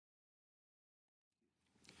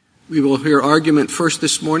We will hear argument first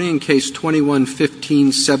this morning in Case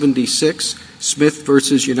 21-1576, Smith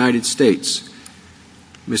v. United States.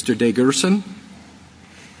 Mr. DeGerson.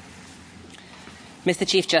 Mr.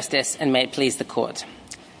 Chief Justice, and may it please the Court.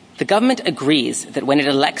 The government agrees that when it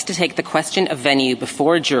elects to take the question of venue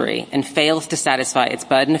before a jury and fails to satisfy its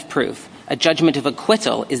burden of proof, a judgment of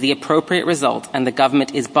acquittal is the appropriate result and the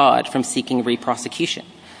government is barred from seeking re-prosecution.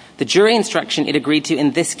 The jury instruction it agreed to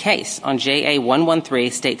in this case on JA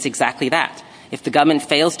 113 states exactly that. If the government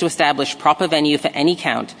fails to establish proper venue for any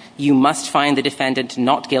count, you must find the defendant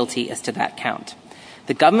not guilty as to that count.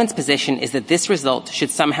 The government's position is that this result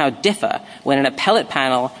should somehow differ when an appellate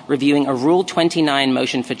panel reviewing a Rule 29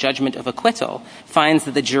 motion for judgment of acquittal finds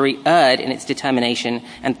that the jury erred in its determination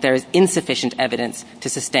and there is insufficient evidence to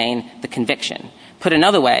sustain the conviction. Put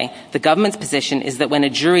another way, the government's position is that when a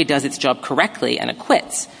jury does its job correctly and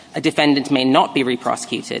acquits, a defendant may not be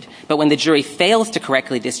re-prosecuted, but when the jury fails to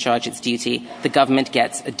correctly discharge its duty, the government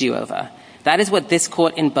gets a do-over. That is what this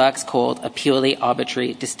court in Burks called a purely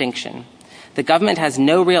arbitrary distinction. The government has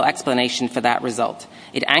no real explanation for that result.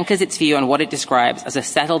 It anchors its view on what it describes as a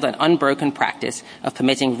settled and unbroken practice of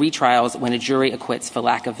permitting retrials when a jury acquits for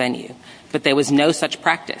lack of venue. But there was no such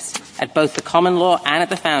practice. At both the common law and at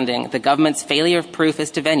the founding, the government's failure of proof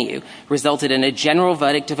as to venue resulted in a general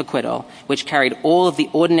verdict of acquittal, which carried all of the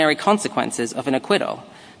ordinary consequences of an acquittal.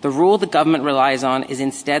 The rule the government relies on is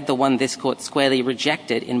instead the one this court squarely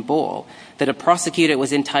rejected in Ball, that a prosecutor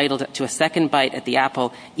was entitled to a second bite at the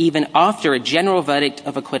apple even after a general verdict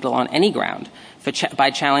of acquittal on any ground by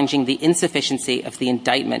challenging the insufficiency of the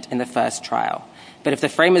indictment in the first trial. But if the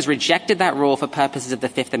framers rejected that rule for purposes of the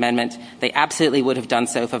Fifth Amendment, they absolutely would have done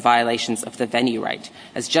so for violations of the venue right.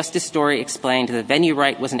 As Justice Story explained, the venue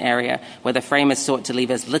right was an area where the framers sought to leave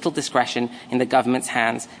as little discretion in the government's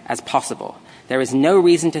hands as possible. There is no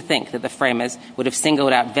reason to think that the framers would have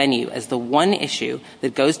singled out venue as the one issue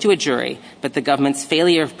that goes to a jury, but the government's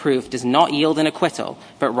failure of proof does not yield an acquittal,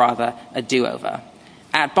 but rather a do-over.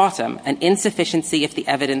 At bottom, an insufficiency of the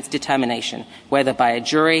evidence determination, whether by a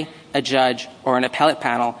jury, a judge, or an appellate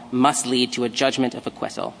panel, must lead to a judgment of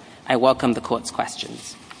acquittal. I welcome the Court's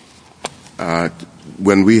questions.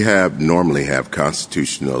 When we normally have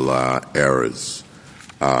constitutional errors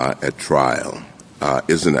at trial,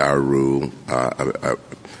 isn't our rule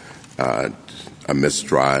a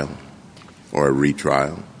mistrial or a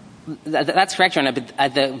retrial? That's correct, Your Honor,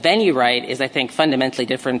 but the venue right is, I think, fundamentally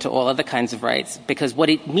different to all other kinds of rights, because what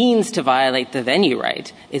it means to violate the venue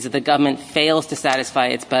right is that the government fails to satisfy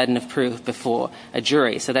its burden of proof before a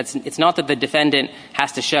jury. So it's not that the defendant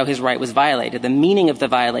has to show his right was violated. The meaning of the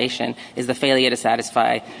violation is the failure to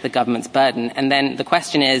satisfy the government's burden. And then the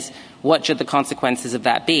question is, what should the consequences of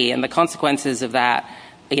that be? And the consequences of that,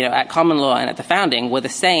 at common law and at the founding were the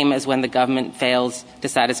same as when the government fails to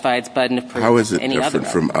satisfy its burden of proof. How is it any different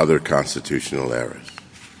from other constitutional errors?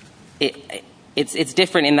 It's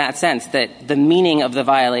different in that sense, that the meaning of the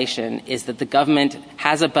violation is that the government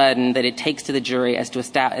has a burden that it takes to the jury as to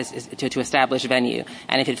establish venue.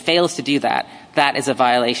 And if it fails to do that, that is a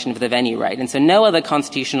violation of the venue right. And so no other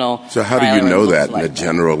constitutional. So how do you know that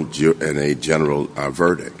in a general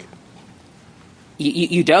verdict?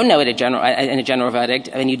 You don't know it in a general verdict,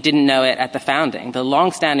 and you didn't know it at the founding. The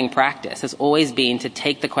long-standing practice has always been to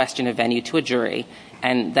take the question of venue to a jury,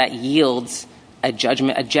 and that yields a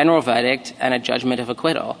general verdict and a judgment of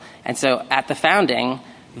acquittal. And so at the founding,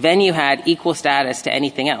 venue had equal status to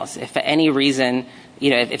anything else. If for any reason,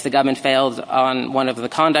 if the government fails on one of the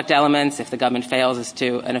conduct elements, if the government fails as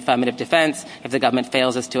to an affirmative defense, if the government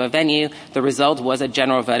fails as to a venue, the result was a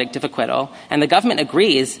general verdict of acquittal. And the government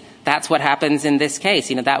agrees that's what happens in this case.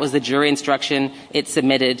 That was the jury instruction it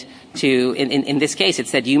submitted to. In this case, it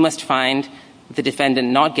said you must find the defendant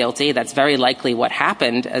not guilty. That's very likely what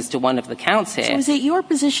happened as to one of the counts here. So is it your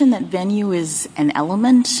position that venue is an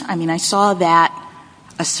element? I mean, I saw that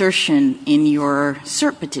assertion in your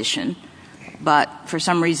cert petition, but for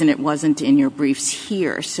some reason it wasn't in your briefs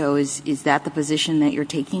here. So is that the position that you're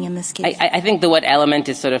taking in this case? I think the word element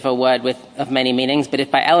is sort of a word of many meanings, but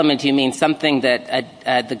if by element you mean something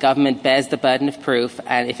that the government bears the burden of proof,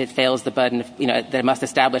 and if it fails the burden of, that it must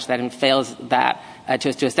establish that, and fails that, to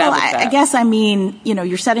establish that. I guess I mean,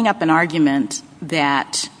 you're setting up an argument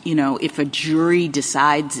that, if a jury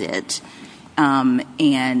decides it,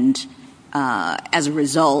 and as a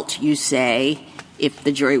result you say, if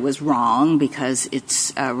the jury was wrong because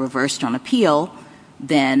it's reversed on appeal,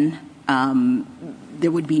 then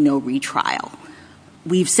there would be no retrial.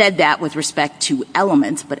 We've said that with respect to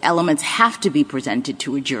elements, but elements have to be presented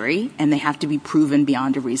to a jury, and they have to be proven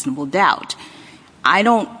beyond a reasonable doubt. I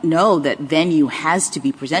don't know that venue has to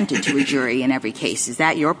be presented to a jury in every case. Is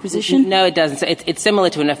that your position? No, it doesn't. So it's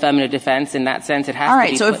similar to an affirmative defense in that sense. It has All right,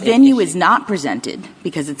 to be so if venue is not presented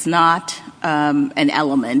because it's not an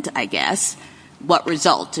element, I guess, what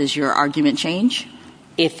result? Does your argument change?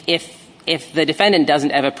 If the defendant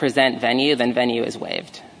doesn't ever present venue, then venue is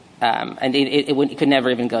waived. And it could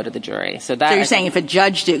never even go to the jury. So you're saying if a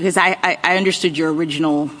judge did, because I understood your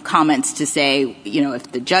original comments to say,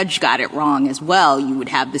 if the judge got it wrong as well, you would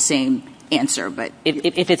have the same answer. But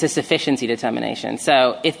if it's a sufficiency determination.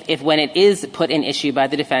 So if when it is put in issue by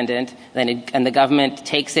the defendant, and the government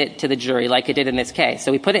takes it to the jury like it did in this case.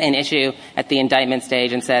 So we put it in issue at the indictment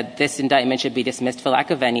stage and said this indictment should be dismissed for lack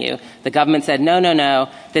of venue. The government said, no,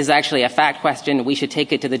 this is actually a fact question. We should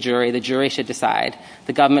take it to the jury. The jury should decide.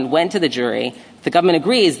 The government went to the jury. The government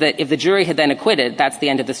agrees that if the jury had then acquitted, that's the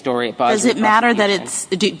end of the story. Does it matter that it's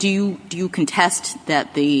do you contest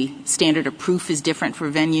that the standard of proof is different for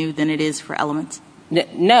venue than it is for elements?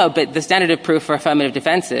 No, but the standard of proof for affirmative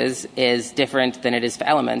defenses is different than it is for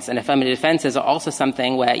elements. And affirmative defenses are also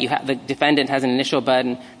something where the defendant has an initial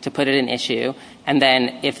burden to put it in issue. And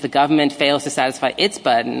then if the government fails to satisfy its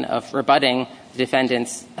burden of rebutting the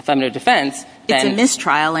defendant's affirmative defense, then it's a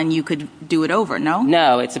mistrial and you could do it over, no?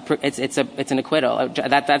 No, it's an acquittal.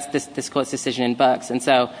 That's this court's decision in Burks. And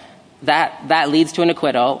so that leads to an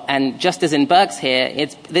acquittal. And just as in Burks here,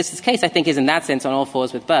 this case, I think, is in that sense on all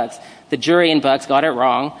fours with Burks. The jury in Burks got it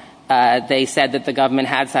wrong. They said that the government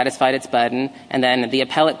had satisfied its burden. And then the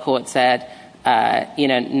appellate court said,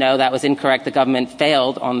 no, that was incorrect. The government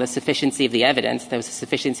failed on the sufficiency of the evidence. There was a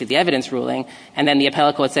sufficiency of the evidence ruling. And then the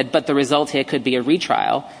appellate court said, but the result here could be a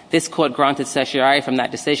retrial. This court granted certiorari from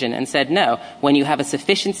that decision and said, no, when you have a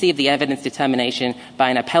sufficiency of the evidence determination by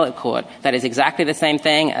an appellate court, that is exactly the same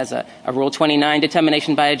thing as a Rule 29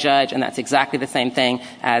 determination by a judge, and that's exactly the same thing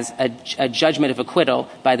as a judgment of acquittal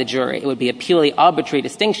by the jury. It would be a purely arbitrary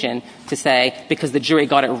distinction to say, because the jury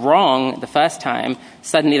got it wrong the first time,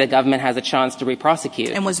 suddenly the government has a chance to re-prosecute.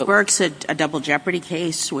 And was Burks a double jeopardy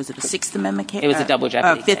case? Was it a Sixth Amendment case? It was a double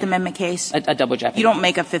jeopardy Fifth Amendment case? A double jeopardy. You don't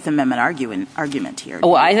make a Fifth Amendment argument here.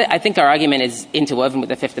 Well, I think our argument is interwoven with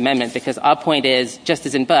the Fifth Amendment because our point is, just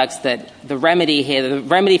as in Burks, that the remedy here, the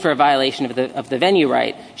remedy for a violation of the venue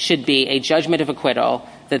right should be a judgment of acquittal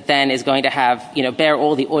that then is going to have, bear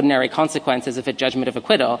all the ordinary consequences of a judgment of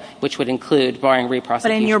acquittal, which would include barring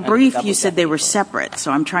re-prosecution. But in your brief, you said they were separate,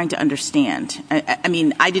 so I'm trying to understand. I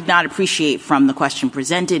mean, I did not appreciate from the question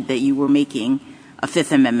presented that you were making a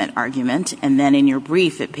Fifth Amendment argument, and then in your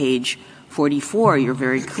brief at page 44, you're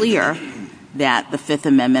very clear that the Fifth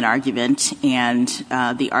Amendment argument and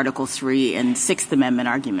the Article III and Sixth Amendment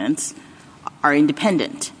arguments are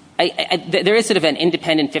independent. There is sort of an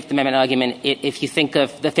independent Fifth Amendment argument if you think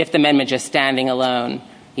of the Fifth Amendment just standing alone.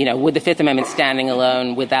 Would the Fifth Amendment standing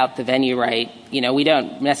alone without the venue right? We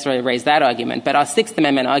don't necessarily raise that argument. But our Sixth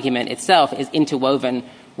Amendment argument itself is interwoven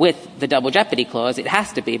with the Double Jeopardy Clause. It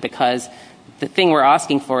has to be because the thing we're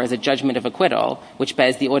asking for is a judgment of acquittal, which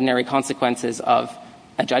bears the ordinary consequences of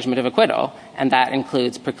a judgment of acquittal, and that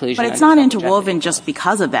includes preclusion. But it's not interwoven just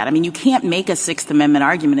because of that. I mean, you can't make a Sixth Amendment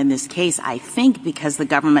argument in this case, I think, because the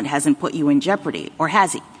government hasn't put you in jeopardy, or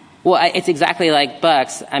has he? Well, it's exactly like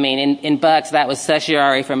Burks. I mean, in Burks, that was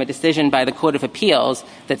certiorari from a decision by the Court of Appeals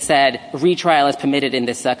that said retrial is permitted in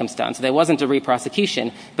this circumstance. So there wasn't a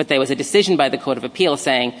re-prosecution, but there was a decision by the Court of Appeals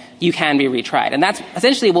saying you can be retried. And that's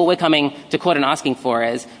essentially what we're coming to court and asking for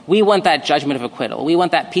is we want that judgment of acquittal. We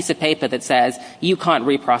want that piece of paper that says you can't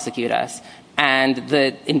re-prosecute us. And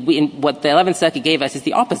what the 11th Circuit gave us is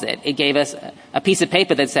the opposite. It gave us a piece of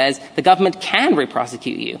paper that says the government can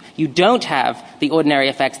re-prosecute you. You don't have the ordinary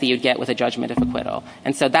effects that you'd get with a judgment of acquittal.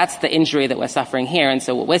 And so that's the injury that we're suffering here. And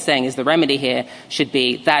so what we're saying is the remedy here should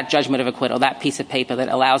be that judgment of acquittal, that piece of paper that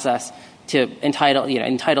allows us to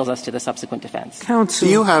entitles us to the subsequent defense. Counsel,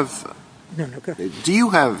 do you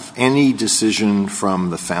have any decision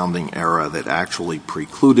from the founding era that actually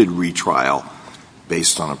precluded retrial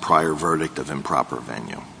based on a prior verdict of improper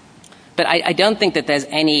venue? But I don't think that there's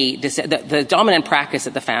any the dominant practice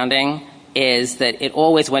at the founding is that it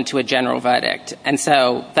always went to a general verdict. And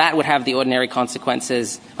so that would have the ordinary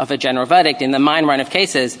consequences of a general verdict. In the mine run of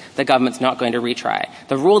cases, the government's not going to retry.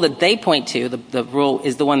 The rule that they point to, the rule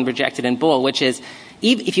is the one rejected in Bull, which is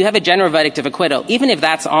if you have a general verdict of acquittal, even if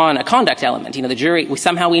that's on a conduct element, the jury,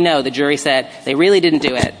 somehow we know the jury said they really didn't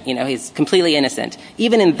do it, he's completely innocent.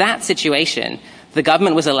 Even in that situation, the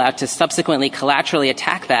government was allowed to subsequently collaterally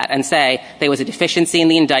attack that and say there was a deficiency in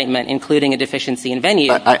the indictment, including a deficiency in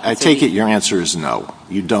venue. I take it your answer is no.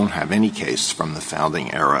 You don't have any case from the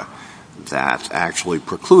founding era that actually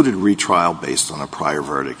precluded retrial based on a prior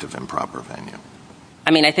verdict of improper venue.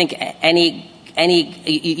 I mean, I think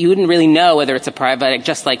you wouldn't really know whether it's a prior verdict,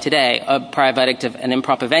 just like today, a prior verdict of an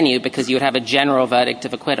improper venue, because you would have a general verdict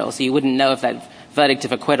of acquittal. So you wouldn't know if that verdict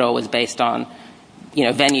of acquittal was based on,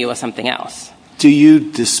 venue or something else. Do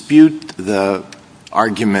you dispute the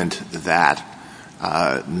argument that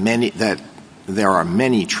there are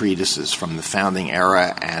many treatises from the founding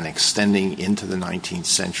era and extending into the 19th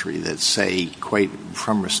century that say, quite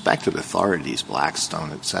from respected authorities,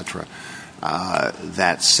 Blackstone, et cetera,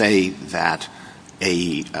 that say that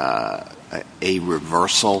a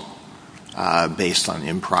reversal based on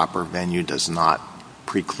improper venue does not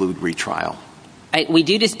preclude retrial? We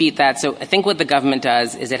do dispute that. So I think what the government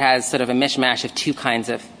does is it has sort of a mishmash of two kinds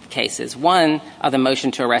of cases. One are the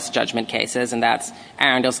motion to arrest judgment cases, and that's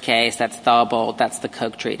Arundel's case, that's Thalbold, that's the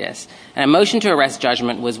Koch treatise. And a motion to arrest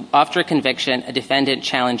judgment was after a conviction, a defendant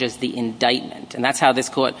challenges the indictment. And that's how this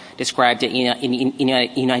court described it in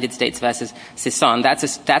United States versus Sisson.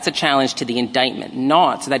 That's a challenge to the indictment,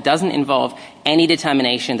 so that doesn't involve any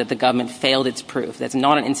determination that the government failed its proof. That's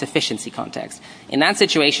not an insufficiency context. In that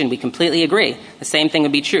situation, we completely agree. The same thing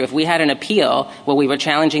would be true if we had an appeal where we were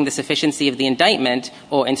challenging the sufficiency of the indictment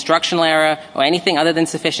or instructional error or anything other than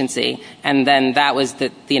sufficiency, and then that was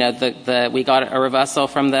we got a reversal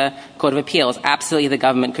from the Court of Appeals. Absolutely, the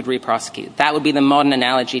government could re-prosecute. That would be the modern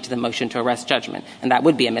analogy to the motion to arrest judgment, and that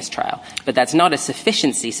would be a mistrial. But that's not a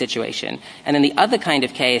sufficiency situation. And then the other kind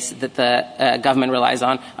of case that the government relies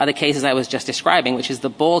on are the cases I was just describing, which is the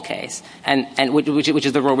Ball case, and which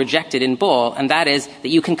is the rule rejected in Ball, and that is that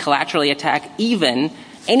you can collaterally attack even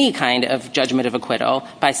any kind of judgment of acquittal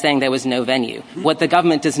by saying there was no venue. What the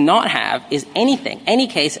government does not have is any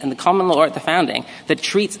case in the common law at the founding that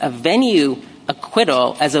treats a venue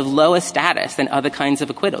acquittal as of lower status than other kinds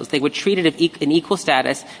of acquittals. They were treated in equal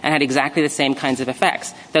status and had exactly the same kinds of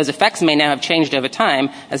effects. Those effects may now have changed over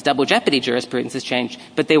time as double jeopardy jurisprudence has changed,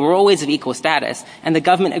 but they were always of equal status. And the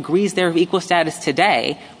government agrees they're of equal status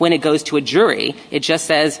today when it goes to a jury. It just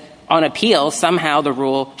says, on appeal, somehow the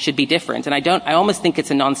rule should be different. And I almost think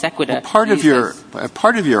it's a non sequitur. Well,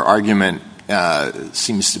 part of your argument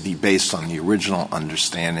seems to be based on the original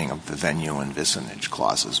understanding of the venue and vicinage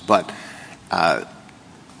clauses, but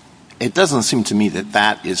it doesn't seem to me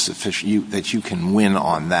that is sufficient, that you can win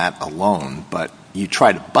on that alone, but you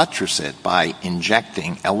try to buttress it by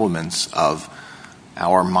injecting elements of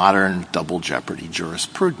our modern double jeopardy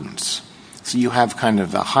jurisprudence. So you have kind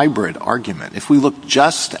of a hybrid argument. If we look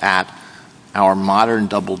just at our modern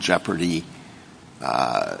double jeopardy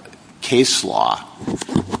case law,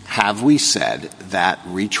 have we said that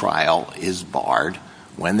retrial is barred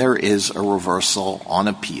when there is a reversal on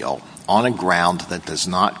appeal on a ground that does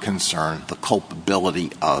not concern the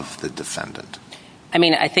culpability of the defendant? I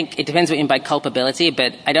mean, I think it depends what you mean by culpability,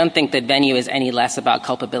 but I don't think that venue is any less about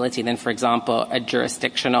culpability than, for example, a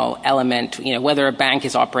jurisdictional element. Whether a bank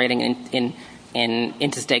is operating in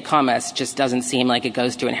interstate commerce just doesn't seem like it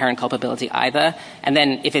goes to inherent culpability either. And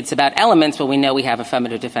then if it's about elements, well, we know we have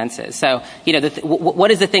affirmative defenses. So,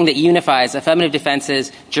 what is the thing that unifies affirmative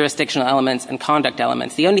defenses, jurisdictional elements, and conduct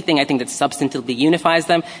elements? The only thing I think that substantively unifies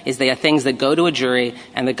them is they are things that go to a jury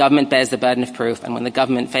and the government bears the burden of proof. And when the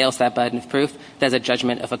government fails that burden of proof, there's a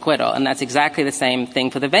judgment of acquittal. And that's exactly the same thing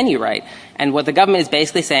for the venue right. And what the government is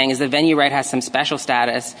basically saying is the venue right has some special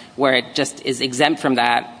status where it just is exempt from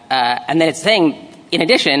that. And then it's saying, in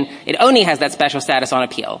addition, it only has that special status on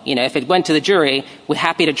appeal. If it went to the jury, we're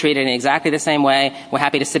happy to treat it in exactly the same way. We're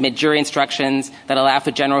happy to submit jury instructions that allow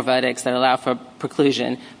for general verdicts, that allow for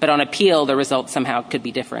preclusion. But on appeal, the result somehow could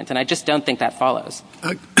be different. And I just don't think that follows.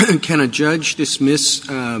 Can a judge dismiss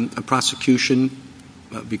a prosecution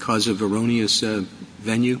because of erroneous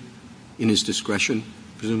venue in his discretion,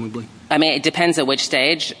 presumably? I mean, it depends at which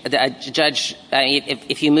stage. A judge,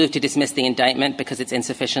 if you move to dismiss the indictment because it's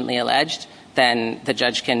insufficiently alleged, then the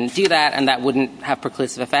judge can do that, and that wouldn't have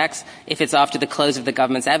preclusive effects. If it's after the close of the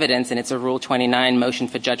government's evidence and it's a Rule 29 motion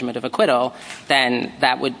for judgment of acquittal, then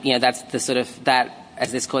that would, that's the sort of that,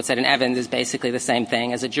 as this court said in Evans, is basically the same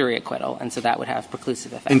thing as a jury acquittal, and so that would have preclusive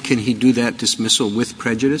effects. And can he do that dismissal with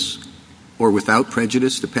prejudice or without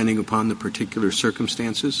prejudice, depending upon the particular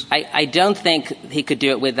circumstances? I don't think he could do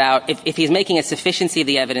it without, if he's making a sufficiency of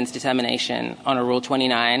the evidence determination on a Rule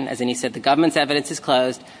 29, as in he said the government's evidence is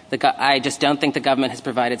closed, I just don't think the government has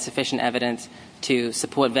provided sufficient evidence to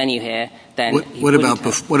support venue here, then What about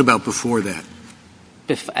before that?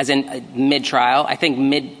 As in mid-trial? I think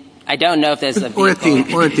I don't know if there's a or at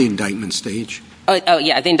the indictment stage. Oh,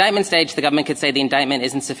 yeah. At the indictment stage, the government could say the indictment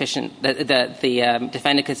isn't sufficient. The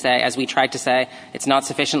defendant could say, as we tried to say, it's not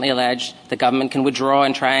sufficiently alleged. The government can withdraw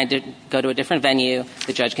and try and go to a different venue.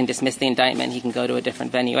 The judge can dismiss the indictment. He can go to a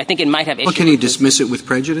different venue. I think it might have issues. Well, can he dismiss it with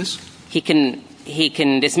prejudice? He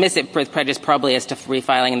can dismiss it with prejudice probably as to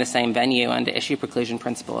refiling in the same venue under issue preclusion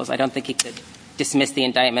principles. I don't think he could dismiss the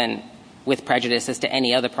indictment with prejudice as to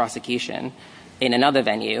any other prosecution in another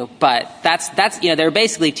venue. But that's there are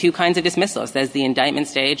basically two kinds of dismissals. There's the indictment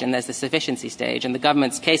stage and there's the sufficiency stage. And the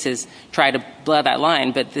government's cases try to blur that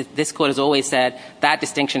line. But this Court has always said that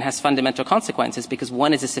distinction has fundamental consequences because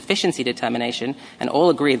one is a sufficiency determination, and all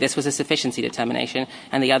agree this was a sufficiency determination,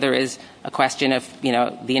 and the other is a question of,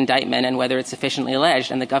 the indictment and whether it's sufficiently alleged,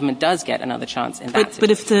 and the government does get another chance in that situation. But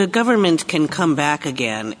if the government can come back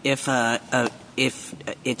again if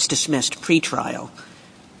it's dismissed pretrial,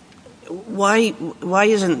 why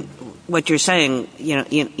isn't what you're saying,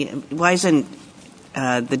 why isn't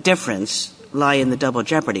the difference lie in the double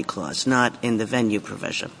jeopardy clause, not in the venue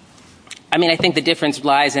provision? I mean, I think the difference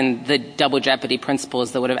lies in the double jeopardy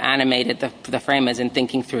principles that would have animated the framers in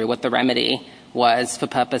thinking through what the remedy was for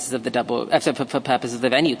purposes of for purposes of the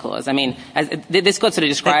venue clause. I mean, this Court sort of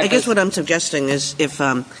describes. I guess what I'm suggesting is if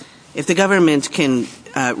the government can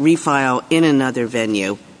refile in another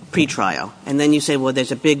venue pretrial, and then you say, well,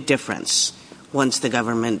 there's a big difference once the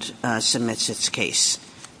government submits its case.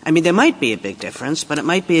 I mean, there might be a big difference, but it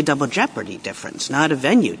might be a double jeopardy difference, not a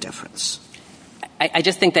venue difference. I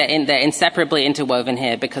just think that they're inseparably interwoven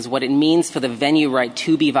here because what it means for the venue right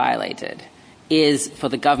to be violated is for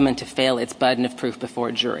the government to fail its burden of proof before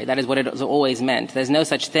a jury. That is what it has always meant. There's no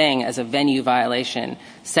such thing as a venue violation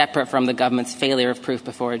separate from the government's failure of proof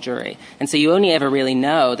before a jury. And so you only ever really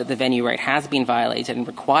know that the venue right has been violated and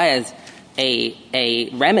requires a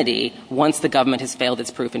remedy once the government has failed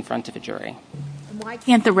its proof in front of a jury. Why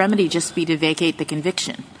can't the remedy just be to vacate the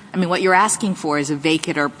conviction? I mean, what you're asking for is a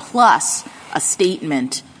vacater plus a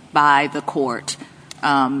statement by the court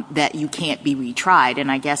that you can't be retried.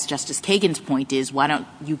 And I guess Justice Kagan's point is, why don't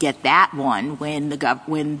you get that one when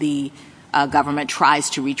the government tries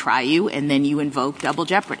to retry you, and then you invoke double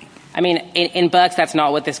jeopardy? I mean, in Burks, that's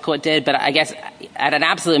not what this Court did, but I guess at an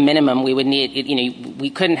absolute minimum, we would need, we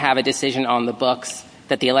couldn't have a decision on the books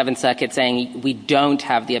that the 11th Circuit saying we don't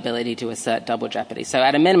have the ability to assert double jeopardy. So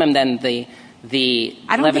at a minimum, then the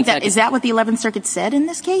I don't think that – is that what the 11th Circuit said in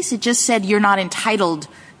this case? It just said you're not entitled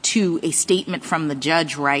to a statement from the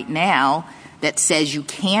judge right now that says you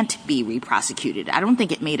can't be reprosecuted. I don't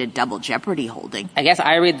think it made a double jeopardy holding. I guess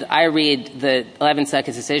I read the 11th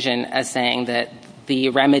Circuit's decision as saying that the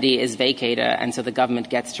remedy is vacator, and so the government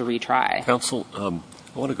gets to retry. Counsel, I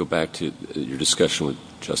want to go back to your discussion with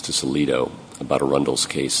Justice Alito about Arundel's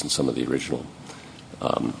case and some of the original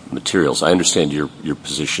materials. I understand your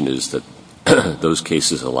position is that those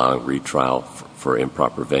cases allowing retrial for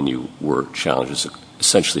improper venue were challenges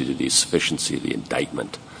essentially to the sufficiency of the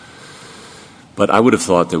indictment. But I would have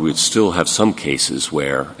thought that we'd still have some cases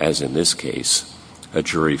where, as in this case, a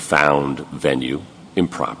jury found venue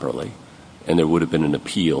improperly, and there would have been an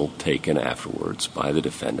appeal taken afterwards by the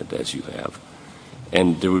defendant, as you have.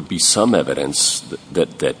 And there would be some evidence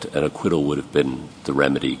that an acquittal would have been the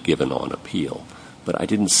remedy given on appeal. But I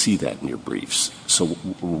didn't see that in your briefs. So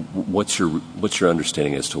what's your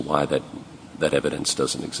understanding as to why that evidence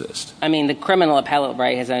doesn't exist? I mean, the criminal appellate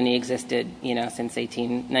right has only existed, since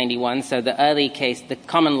 1891. So the early case, the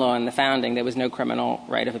common law and the founding, there was no criminal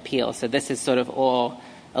right of appeal. So this is sort of all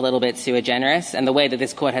a little bit sui generis. And the way that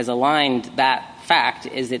this Court has aligned that fact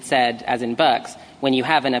is it said, as in Burks, when you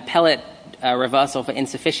have an appellate reversal for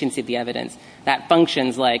insufficiency of the evidence, that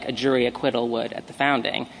functions like a jury acquittal would at the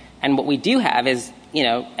founding. And what we do have is,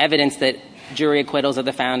 evidence that jury acquittals of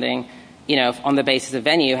the founding, on the basis of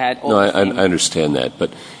venue had all the same. I understand that,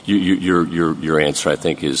 but your answer, I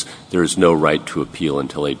think, is there is no right to appeal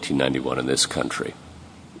until 1891 in this country.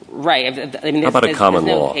 Right. I mean, how about a common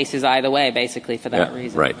law? No cases either way, basically, for that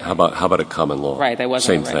reason. Right. How about a common law? Right. There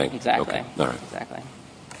wasn't Same thing. Exactly. Okay. All right. Exactly.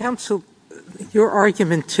 Counsel, your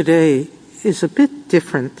argument today is a bit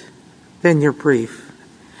different than your brief.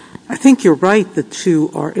 I think you're right, the two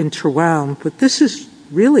are interwound, but this is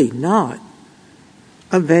really not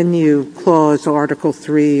a venue clause, Article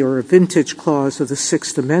 3, or a vintage clause of the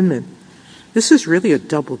Sixth Amendment. This is really a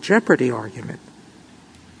double jeopardy argument.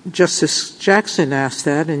 Justice Jackson asked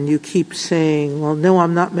that, and you keep saying, well, no,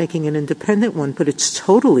 I'm not making an independent one, but it's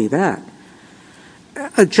totally that.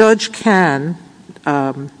 A judge can,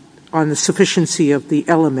 on the sufficiency of the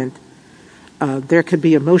element, there could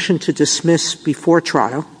be a motion to dismiss before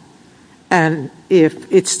trial, and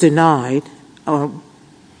if it's denied,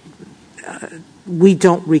 we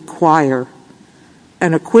don't require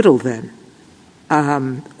an acquittal then.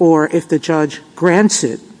 Or if the judge grants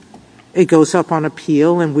it, it goes up on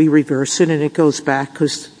appeal and we reverse it and it goes back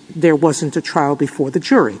because there wasn't a trial before the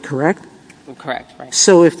jury, correct? Correct, right.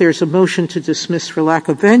 So if there's a motion to dismiss for lack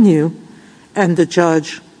of venue and the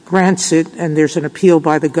judge grants it and there's an appeal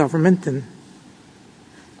by the government and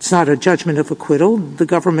it's not a judgment of acquittal, the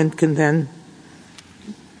government can then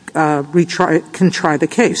try the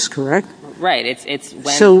case, correct? Right. It's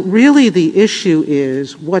when. So really the issue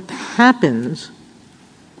is what happens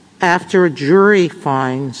after a jury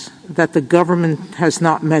finds that the government has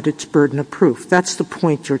not met its burden of proof. That's the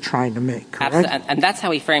point you're trying to make, correct? Absolutely. And that's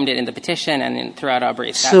how we framed it in the petition and throughout our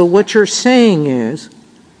briefs. So what you're saying is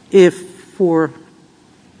if for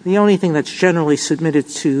the only thing that's generally submitted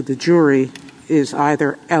to the jury is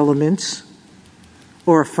either elements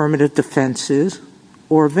or affirmative defenses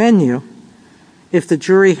or venue, if the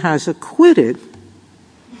jury has acquitted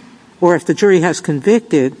or if the jury has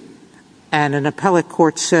convicted and an appellate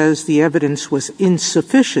court says the evidence was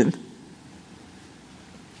insufficient,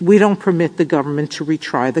 we don't permit the government to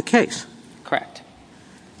retry the case. Correct.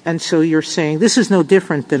 And so you're saying this is no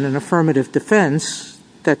different than an affirmative defense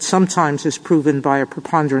that sometimes is proven by a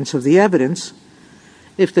preponderance of the evidence.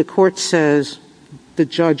 If the court says the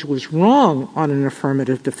judge was wrong on an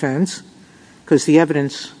affirmative defense because the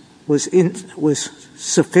evidence was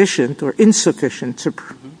sufficient or insufficient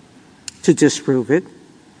to disprove it,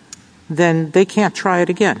 then they can't try it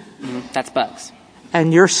again. Mm-hmm. That's Bugs.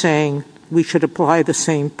 And you're saying we should apply the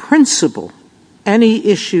same principle. Any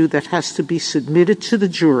issue that has to be submitted to the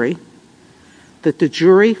jury, that the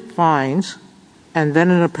jury finds, and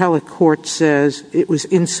then an appellate court says it was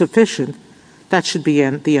insufficient, that should be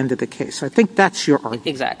the end of the case. I think that's your argument.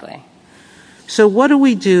 Exactly. So what do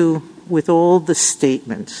we do with all the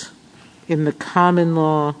statements in the common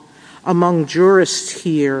law among jurists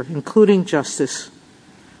here, including Justice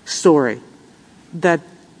Story, that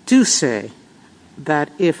do say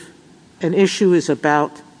that if an issue is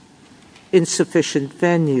about insufficient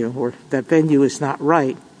venue or that venue is not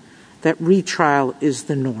right, that retrial is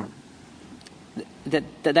the norm?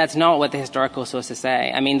 That's not what the historical sources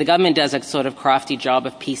say. I mean, the government does a sort of crafty job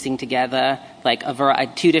of piecing together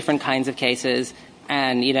like two different kinds of cases,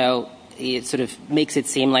 and, you know, it sort of makes it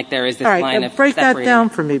seem like there is this line of break separating. that down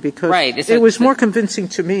for me because it was more convincing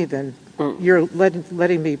to me than you're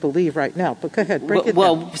letting me believe right now. But go ahead, break it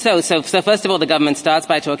down. So first of all, the government starts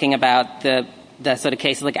by talking about the sort of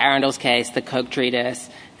cases like Arundel's case, the Koch treatise,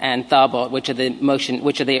 and Tharbot, which are the motion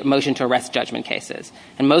to arrest judgment cases.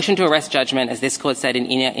 And motion to arrest judgment, as this court said in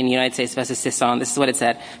United States versus Sisson, this is what it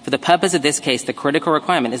said: for the purpose of this case, the critical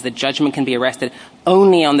requirement is that judgment can be arrested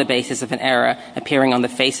only on the basis of an error appearing on the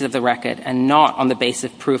face of the record and not on the basis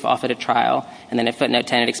of proof offered at trial. And then at footnote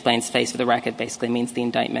 10, it explains face of the record basically means the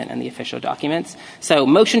indictment and the official documents. So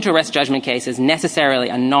motion to arrest judgment cases necessarily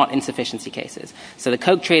are not insufficiency cases. So the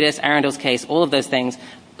Koch treatise, Arundel's case, all of those things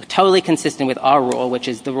totally consistent with our rule, which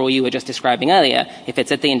is the rule you were just describing earlier. If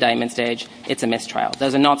it's at the indictment stage, it's a mistrial.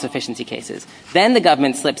 Those are not sufficiency cases. Then the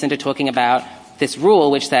government slips into talking about this rule,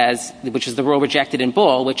 which is the rule rejected in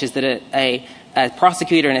Ball, which is that a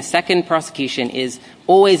prosecutor in a second prosecution is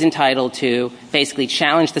always entitled to basically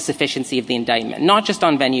challenge the sufficiency of the indictment, not just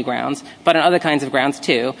on venue grounds, but on other kinds of grounds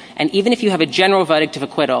too. And even if you have a general verdict of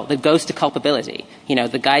acquittal that goes to culpability, you know,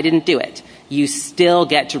 the guy didn't do it, you still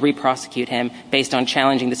get to re-prosecute him based on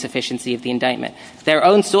challenging the sufficiency of the indictment. Their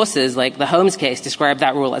own sources, like the Holmes case, describe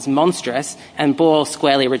that rule as monstrous, and Ball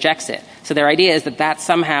squarely rejects it. So their idea is that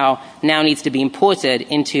somehow now needs to be imported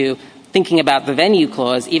into thinking about the venue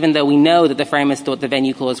clause, even though we know that the framers thought the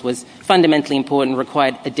venue clause was fundamentally important and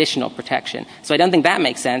required additional protection. So I don't think that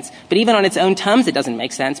makes sense. But even on its own terms, it doesn't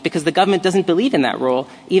make sense because the government doesn't believe in that rule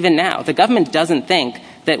even now. The government doesn't think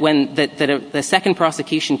that the second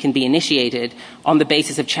prosecution can be initiated on the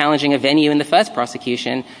basis of challenging a venue in the first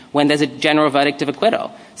prosecution when there's a general verdict of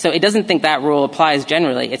acquittal. So it doesn't think that rule applies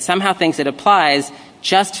generally. It somehow thinks it applies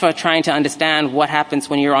just for trying to understand what happens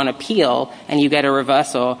when you're on appeal and you get a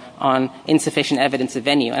reversal on insufficient evidence of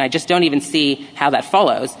venue. And I just don't even see how that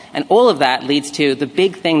follows. And all of that leads to the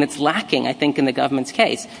big thing that's lacking, I think, in the government's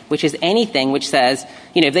case, which is anything which says,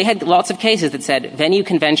 you know, if they had lots of cases that said venue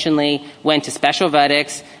conventionally went to special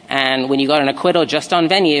verdicts and when you got an acquittal just on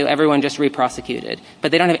venue, everyone just re-prosecuted.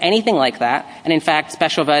 But they don't have anything like that. And in fact,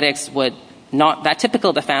 special verdicts would not that typical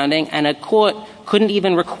of the founding, and a court couldn't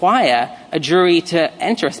even require a jury to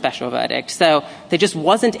enter a special verdict. So there just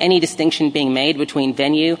wasn't any distinction being made between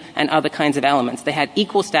venue and other kinds of elements. They had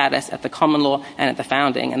equal status at the common law and at the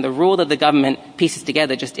founding, and the rule that the government pieces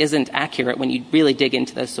together just isn't accurate when you really dig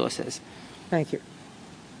into those sources. Thank you.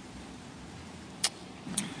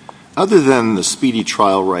 Other than the speedy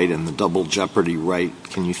trial right and the double jeopardy right,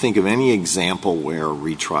 can you think of any example where a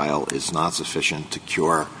retrial is not sufficient to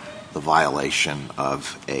cure the violation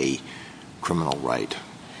of a criminal right?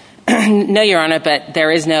 No, Your Honor, but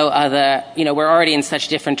there is no other – we're already in such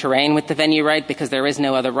different terrain with the venue right because there is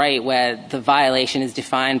no other right where the violation is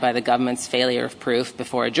defined by the government's failure of proof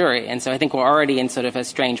before a jury. And so I think we're already in sort of a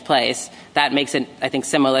strange place. That makes it, I think,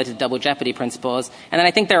 similar to double jeopardy principles. And then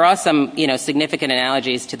I think there are some, significant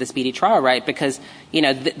analogies to the speedy trial right because,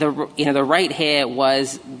 the right here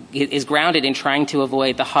is grounded in trying to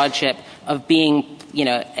avoid the hardship of being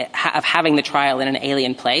of having the trial in an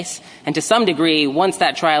alien place. And to some degree, once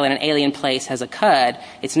that trial in an alien place has occurred,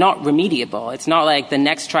 it's not remediable. It's not like the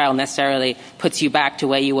next trial necessarily puts you back to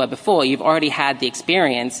where you were before. You've already had the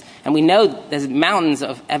experience. And we know there's mountains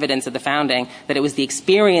of evidence at the founding that it was the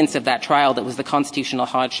experience of that trial that was the constitutional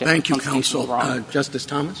hardship. Thank you, counsel. Justice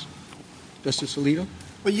Thomas? Justice Alito?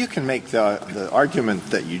 Well, you can make the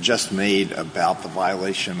argument that you just made about the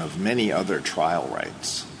violation of many other trial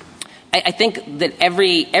rights. I think that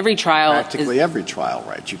every trial practically every trial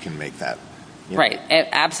right, you can make that. Right.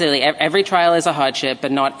 Absolutely. Every trial is a hardship,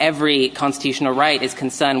 but not every constitutional right is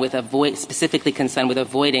specifically concerned with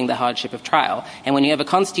avoiding the hardship of trial. And when you have a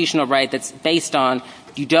constitutional right that's based on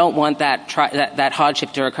you don't want that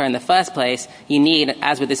hardship to occur in the first place, you need,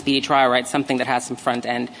 as with the speedy trial right, something that has some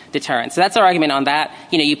front-end deterrence. So that's our argument on that.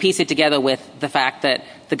 You piece it together with the fact that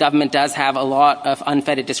the government does have a lot of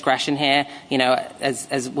unfettered discretion here.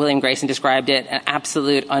 As William Grayson described it, an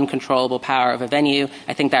absolute uncontrollable power of a venue.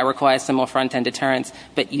 I think that requires some more front-end deterrence.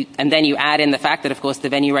 And then you add in the fact that, of course, the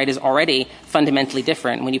venue right is already fundamentally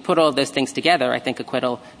different. When you put all of those things together, I think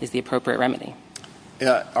acquittal is the appropriate remedy.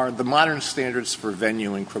 Are the modern standards for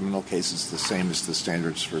venue in criminal cases the same as the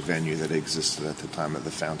standards for venue that existed at the time of the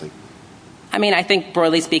founding? I think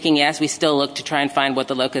broadly speaking, yes. We still look to try and find what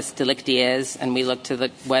the locus delicti is, and we look to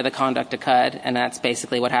where the conduct occurred, and that's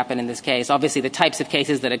basically what happened in this case. Obviously, the types of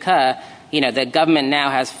cases that occur, the government now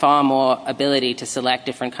has far more ability to select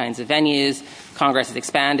different kinds of venues. Congress has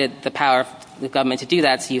expanded the power of the government to do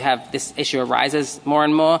that, so you have this issue arises more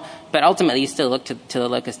and more. But ultimately, you still look to the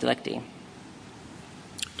locus delicti.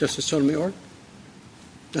 Justice Sotomayor?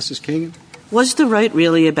 Justice Kagan? Was the right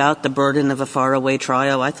really about the burden of a faraway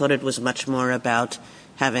trial? I thought it was much more about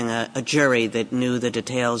having a jury that knew the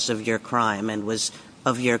details of your crime and was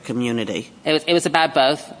of your community. It was about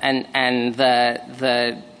both, and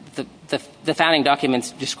the founding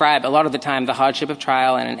documents describe a lot of the time the hardship of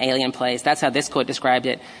trial in an alien place. That's how this court described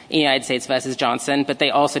it in United States versus Johnson. But they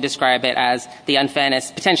also describe it as the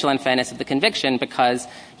potential unfairness of the conviction because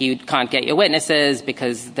you can't get your witnesses,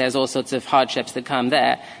 because there's all sorts of hardships that come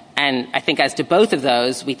there. And I think as to both of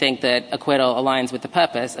those, we think that acquittal aligns with the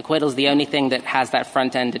purpose. Acquittal is the only thing that has that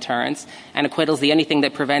front-end deterrence, and acquittal is the only thing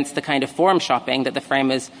that prevents the kind of forum shopping that the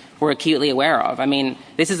framers were acutely aware of.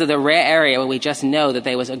 This is the rare area where we just know that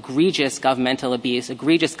there was egregious governmental abuse,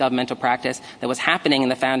 egregious governmental practice that was happening in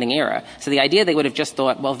the founding era. So the idea they would have just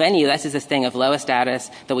thought, well, venue, this is this thing of lower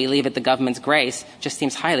status that we leave at the government's grace, just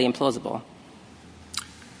seems highly implausible.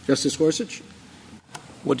 Justice Gorsuch?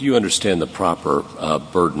 What do you understand the proper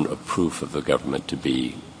burden of proof of the government to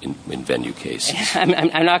be in venue cases? I'm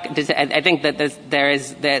not. I think that there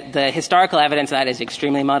is the historical evidence of that is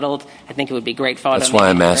extremely muddled. I think it would be great fodder. That's why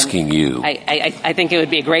I'm asking you. I think it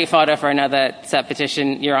would be a great fodder for another cert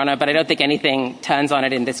petition, Your Honor. But I don't think anything turns on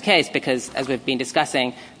it in this case because, as we've been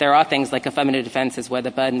discussing, there are things like affirmative defenses where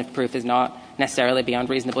the burden of proof is not necessarily beyond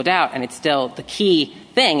reasonable doubt, and it's still the key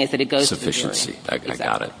thing is that it goes sufficiency. to the jury. I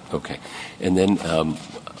got it. Okay, and then.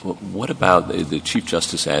 What about the Chief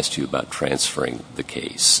Justice asked you about transferring the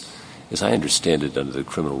case? As I understand it, under the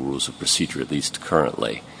criminal rules of procedure, at least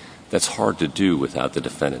currently, that's hard to do without the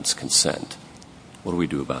defendant's consent. What do we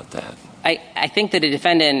do about that? I think that a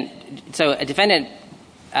defendant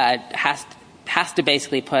has to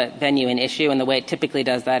basically put venue in issue, and the way it typically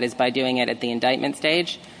does that is by doing it at the indictment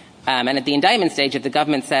stage. And at the indictment stage, if the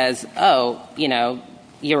government says,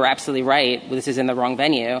 you're absolutely right, this is in the wrong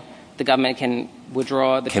venue, the government can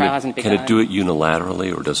withdraw. The trial hasn't begun. Can it do it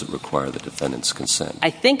unilaterally, or does it require the defendant's consent? I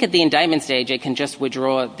think at the indictment stage, it can just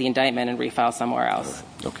withdraw the indictment and refile somewhere else.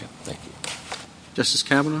 Right. Okay, thank you. Justice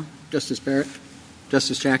Kavanaugh? Justice Barrett?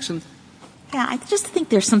 Justice Jackson? Yeah, I just think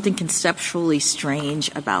there's something conceptually strange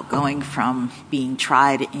about going from being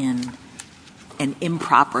tried in an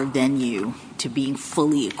improper venue to being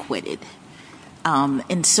fully acquitted.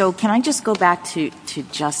 And so can I just go back to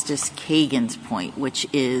Justice Kagan's point, which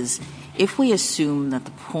is if we assume that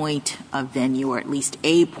the point of venue, or at least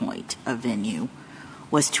a point of venue,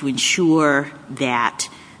 was to ensure that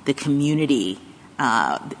the community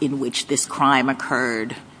in which this crime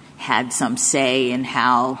occurred had some say in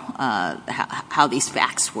how these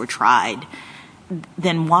facts were tried,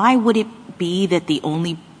 then why would it be that the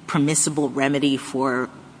only permissible remedy for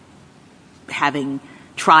having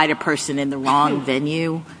tried a person in the wrong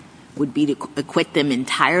venue would be to acquit them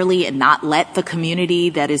entirely and not let the community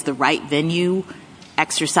that is the right venue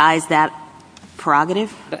exercise that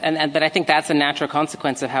prerogative? But I think that's a natural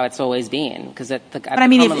consequence of how it's always been. But I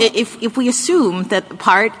mean, if we assume that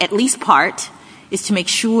at least part, is to make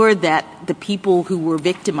sure that the people who were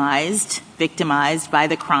victimized by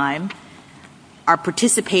the crime are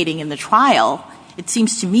participating in the trial, it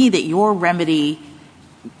seems to me that your remedy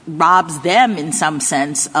robs them in some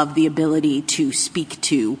sense of the ability to speak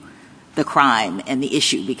to the crime and the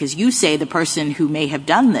issue, because you say the person who may have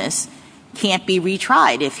done this can't be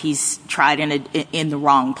retried if he's tried in the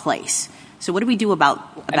wrong place. So what do we do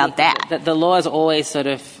about that? The law has always sort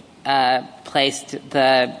of has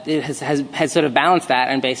sort of balanced that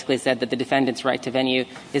and basically said that the defendant's right to venue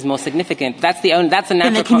is more significant. That's a natural.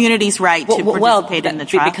 And the community's right to participate in the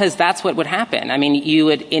trial? Because that's what would happen. I mean, you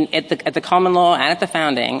would at the common law and at the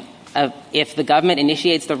founding, if the government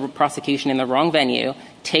initiates the prosecution in the wrong venue,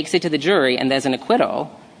 takes it to the jury, and there's an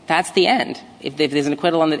acquittal, that's the end. If there's an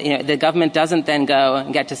acquittal, the government doesn't then go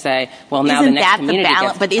and get to say, well, now the next community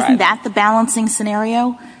gets to try. But isn't that the balancing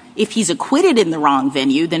scenario? If he's acquitted in the wrong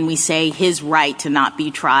venue, then we say his right to not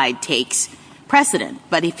be tried takes precedent.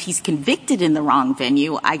 But if he's convicted in the wrong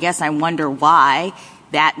venue, I guess I wonder why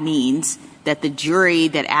that means that the jury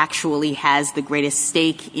that actually has the greatest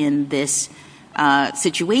stake in this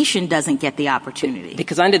situation doesn't get the opportunity.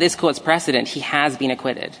 Because under this court's precedent, he has been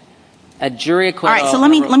acquitted. A jury acquittal. All right,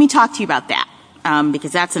 so let me talk to you about that,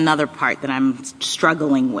 because that's another part that I'm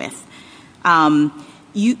struggling with.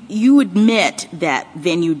 You admit that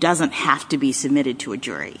venue doesn't have to be submitted to a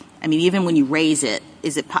jury. I mean, even when you raise it,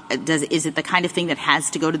 is it the kind of thing that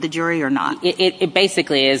has to go to the jury or not? It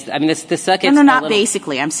basically is. I mean, the circuit's No, not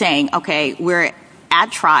basically. I'm saying, okay, we're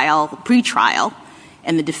at trial, pre-trial,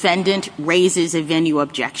 and the defendant raises a venue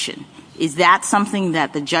objection. Is that something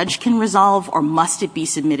that the judge can resolve, or must it be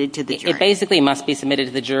submitted to the jury? It basically must be submitted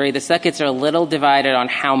to the jury. The circuits are a little divided on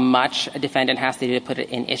how much a defendant has to do to put it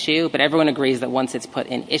in issue, but everyone agrees that once it's put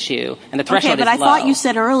in issue, and the threshold is low. Okay, but I thought you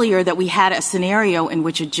said earlier that we had a scenario in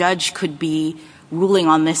which a judge could be ruling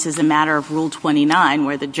on this as a matter of Rule 29,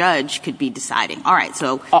 where the judge could be deciding. All right,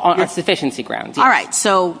 so on sufficiency grounds. Yes. All right,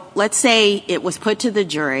 so let's say it was put to the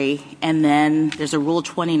jury, and then there's a Rule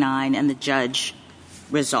 29, and the judge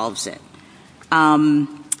resolves it.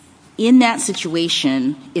 In that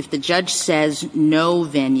situation, if the judge says no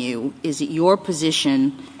venue, is it your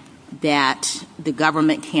position that the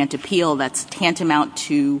government can't appeal? That's tantamount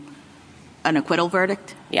to an acquittal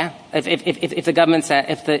verdict? Yeah. If the government said,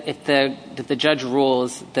 if the judge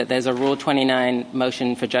rules that there's a Rule 29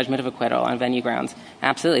 motion for judgment of acquittal on venue grounds,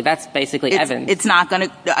 absolutely. That's basically Evans. It's not going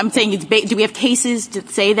to. I'm saying, do we have cases to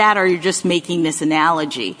say that, or you're just making this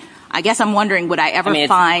analogy? I guess I'm wondering, would I ever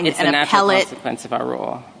find it's an appellate? It's a natural consequence of our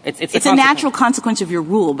rule. It's a natural consequence of your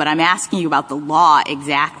rule, but I'm asking you about the law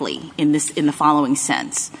exactly in the following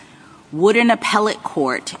sense. Would an appellate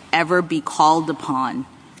court ever be called upon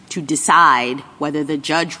to decide whether the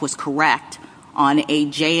judge was correct on a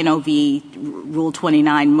J&OV Rule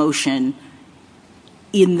 29 motion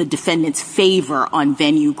in the defendant's favor on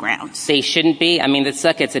venue grounds? They shouldn't be. I mean, the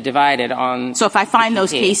circuits are divided on... So if I find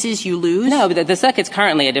those cases, you lose? No, but the circuits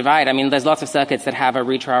currently are divided. I mean, there's lots of circuits that have a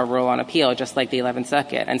retrial rule on appeal, just like the 11th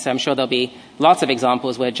Circuit. And so I'm sure there'll be lots of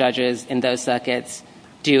examples where judges in those circuits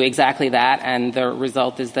do exactly that, and the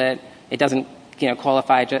result is that it doesn't,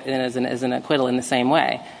 qualify as an acquittal in the same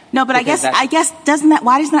way. No, but I guess why doesn't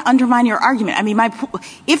that undermine your argument? I mean,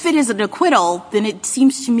 if it is an acquittal, then it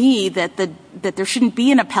seems to me that there shouldn't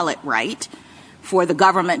be an appellate right for the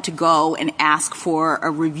government to go and ask for a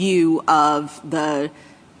review of the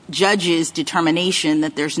judge's determination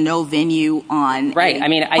that there's no venue on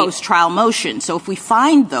a post-trial motion. So if we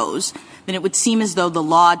find those, then it would seem as though the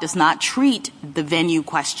law does not treat the venue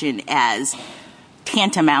question as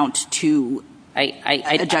tantamount to a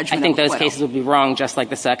judgment. I think those cases would be wrong, just like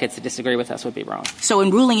the circuits that disagree with us would be wrong. So in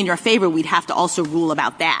ruling in your favor, we'd have to also rule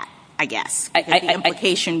about that, I guess. The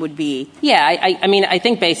implication would be... Yeah, I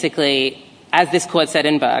think basically, as this court said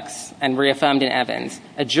in Bucks and reaffirmed in Evans,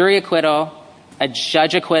 a jury acquittal, a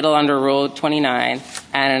judge acquittal under Rule 29,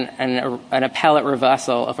 and an appellate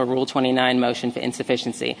reversal of a Rule 29 motion for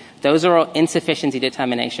insufficiency. Those are all insufficiency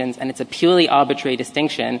determinations, and it's a purely arbitrary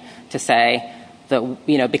distinction to say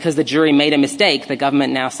that, because the jury made a mistake, the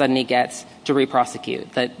government now suddenly gets to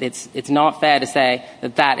re-prosecute. That it's not fair to say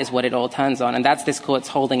that that is what it all turns on, and that's this court's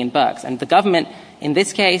holding in Burks. And the government, in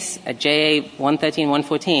this case, at JA 113,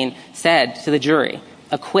 114, said to the jury,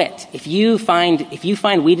 acquit. If you find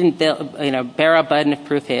we didn't bear our burden of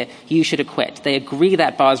proof here, you should acquit. They agree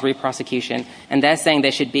that bars re-prosecution, and they're saying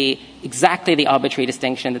there should be exactly the arbitrary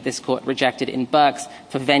distinction that this court rejected in Burks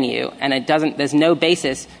for venue. And there's no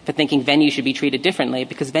basis for thinking venue should be treated differently,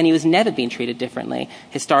 because venue has never been treated differently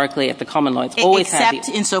historically at the common law. It's always except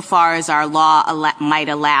insofar as our law might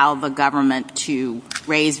allow the government to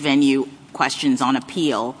raise venue questions on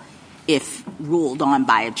appeal if ruled on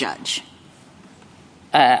by a judge.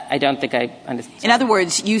 I don't think I understand. In other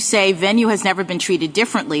words, you say venue has never been treated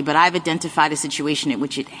differently, but I've identified a situation in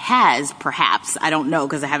which it has, perhaps. I don't know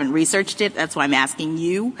because I haven't researched it. That's why I'm asking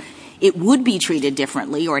you. It would be treated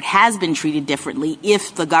differently, or it has been treated differently,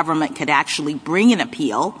 if the government could actually bring an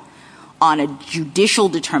appeal on a judicial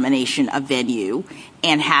determination of venue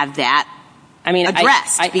and have that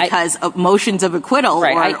addressed, because motions of acquittal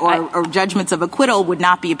or judgments of acquittal would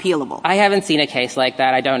not be appealable. I haven't seen a case like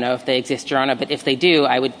that. I don't know if they exist, Your Honor, but if they do,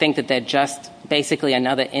 I would think that they're just basically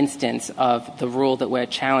another instance of the rule that we're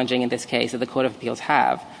challenging in this case that the Court of Appeals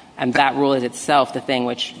have, and that rule is itself the thing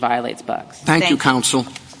which violates Burks. Thank you, counsel.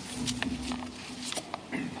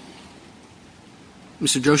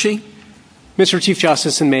 Mr. Joshi? Mr. Chief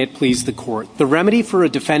Justice, and may it please the Court, the remedy for a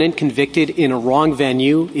defendant convicted in a wrong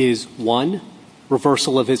venue is 1,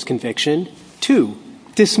 reversal of his conviction, 2,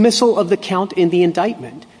 dismissal of the count in the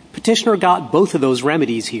indictment. Petitioner got both of those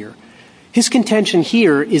remedies here. His contention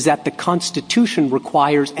here is that the Constitution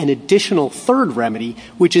requires an additional third remedy,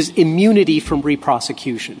 which is immunity from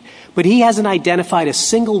re-prosecution. But he hasn't identified a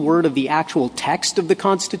single word of the actual text of the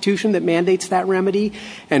Constitution that mandates that remedy,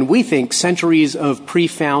 and we think centuries of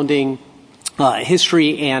pre-founding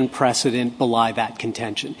history and precedent belie that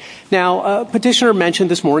contention. Now, Petitioner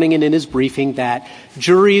mentioned this morning and in his briefing that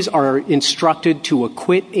juries are instructed to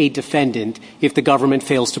acquit a defendant if the government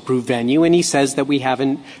fails to prove venue, and he says that we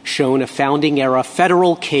haven't shown a founding-era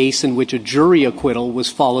federal case in which a jury acquittal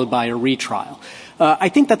was followed by a retrial. I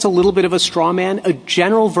think that's a little bit of a straw man. A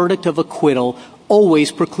general verdict of acquittal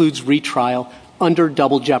always precludes retrial under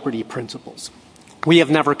double jeopardy principles. We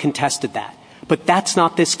have never contested that. But that's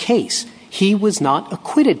not this case. He was not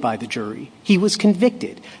acquitted by the jury. He was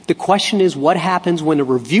convicted. The question is what happens when a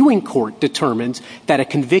reviewing court determines that a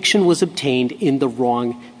conviction was obtained in the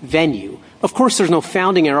wrong venue. Of course, there's no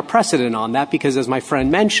founding-era precedent on that because, as my friend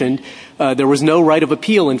mentioned, there was no right of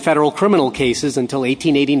appeal in federal criminal cases until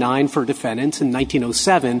 1889 for defendants and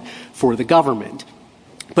 1907 for the government.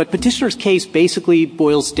 But Petitioner's case basically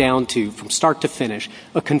boils down to, from start to finish,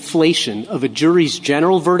 a conflation of a jury's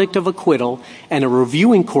general verdict of acquittal and a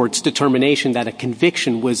reviewing court's determination that a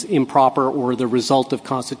conviction was improper or the result of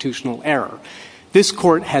constitutional error. This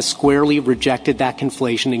court has squarely rejected that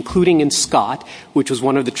conflation, including in Scott, which was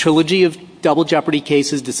one of the trilogy of double jeopardy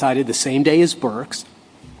cases decided the same day as Burks.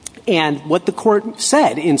 And what the court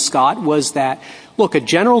said in Scott was that, look, a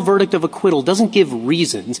general verdict of acquittal doesn't give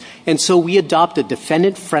reasons, and so we adopt a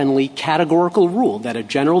defendant-friendly categorical rule that a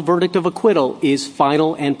general verdict of acquittal is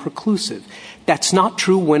final and preclusive. That's not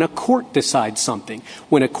true when a court decides something.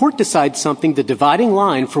 When a court decides something, the dividing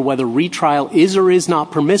line for whether retrial is or is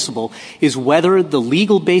not permissible is whether the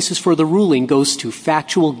legal basis for the ruling goes to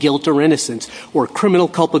factual guilt or innocence or criminal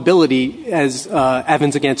culpability, as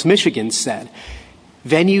Evans against Michigan said.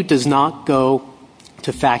 Venue does not go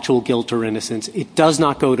to factual guilt or innocence. It does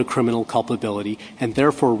not go to criminal culpability, and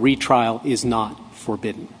therefore retrial is not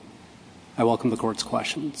forbidden. I welcome the Court's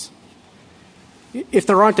questions. If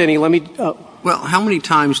there aren't any, let me Well, how many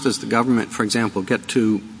times does the government, for example, get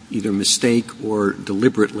to either mistake or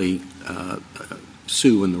deliberately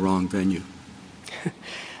sue in the wrong venue?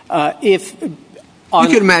 You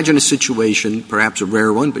can imagine a situation, perhaps a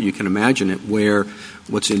rare one, but you can imagine it, where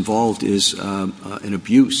what's involved is an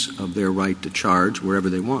abuse of their right to charge wherever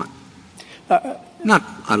they want. Not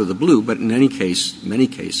out of the blue, but in any case, many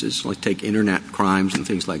cases, like take Internet crimes and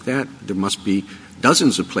things like that, there must be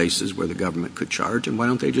dozens of places where the government could charge, and why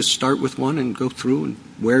don't they just start with one and go through and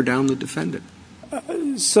wear down the defendant?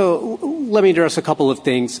 So let me address a couple of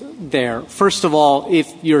things there. First of all,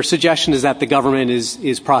 if your suggestion is that the government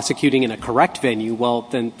is prosecuting in a correct venue, well,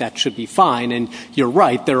 then that should be fine. And you're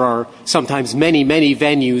right, there are sometimes many, many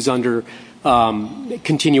venues under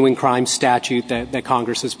continuing crime statute that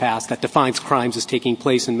Congress has passed that defines crimes as taking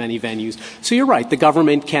place in many venues. So you're right, the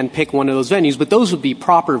government can pick one of those venues, but those would be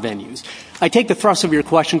proper venues. I take the thrust of your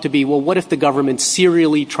question to be, well, what if the government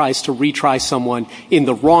serially tries to retry someone in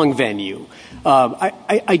the wrong venue?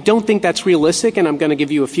 I don't think that's realistic, and I'm going to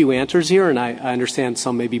give you a few answers here, and I understand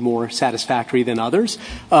some may be more satisfactory than others.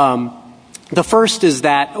 The first is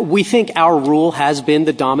that we think our rule has been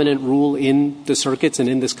the dominant rule in the circuits and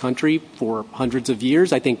in this country for hundreds of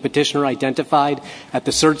years. I think Petitioner identified at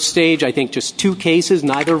the cert stage, I think just 2 cases,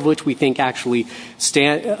 neither of which we think actually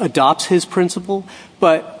adopts his principle.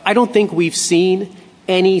 But I don't think we've seen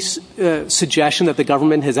any suggestion that the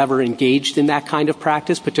government has ever engaged in that kind of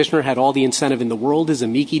practice. Petitioner had all the incentive in the world, as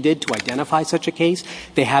amici did, to identify such a case.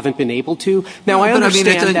 They haven't been able to. Now, I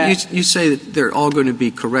understand that you say that they're all going to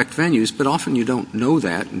be correct venues, but often you don't know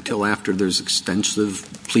that until after there's extensive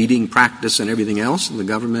pleading practice and everything else, and the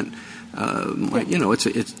government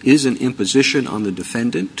it is an imposition on the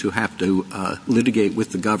defendant to have to litigate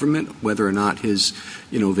with the government whether or not his,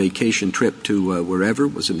 vacation trip to wherever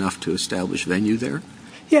was enough to establish venue there.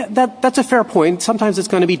 Yeah, that's a fair point. Sometimes it's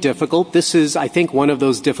going to be difficult. This is, I think, one of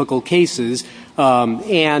those difficult cases. But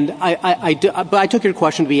I took your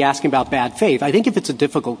question to be asking about bad faith. I think if it's a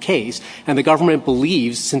difficult case and the government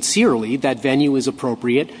believes sincerely that venue is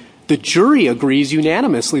appropriate, the jury agrees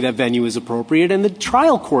unanimously that venue is appropriate, and the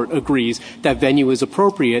trial court agrees that venue is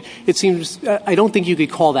appropriate, it seems I don't think you could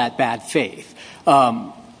call that bad faith.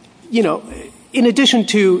 In addition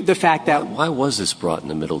to the fact that why was this brought in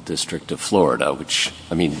the Middle District of Florida, which,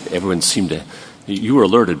 everyone seemed to – you were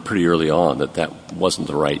alerted pretty early on that wasn't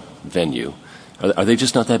the right venue. Are they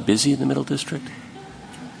just not that busy in the Middle District?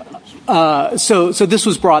 So this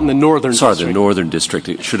was brought in the Northern District. Sorry, the Northern District.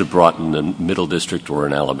 It should have brought in the Middle District or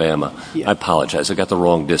in Alabama. Yeah. I apologize. I got the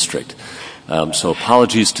wrong district. So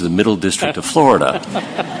apologies to the Middle District of Florida.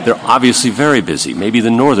 They're obviously very busy. Maybe the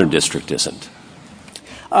Northern District isn't.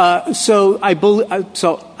 So I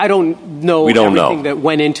don't know everything that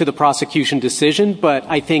went into the prosecution decision, but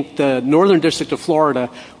I think the Northern District of Florida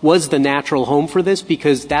was the natural home for this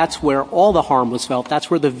because that's where all the harm was felt. That's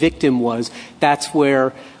where the victim was. That's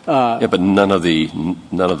where but none of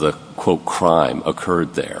the quote crime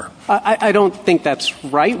occurred there. I don't think that's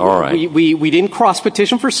right. All right. We didn't cross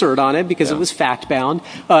petition for cert on it because it was fact bound.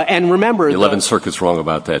 And remember, the 11th Circuit's wrong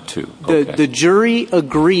about that too. The jury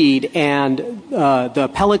agreed, and the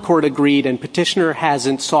appellate court agreed, and petitioner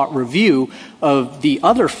hasn't sought review of the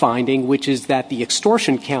other finding, which is that the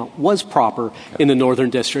extortion count was proper in the Northern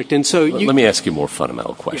District. And so let me ask you a more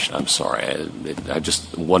fundamental question. I'm sorry. I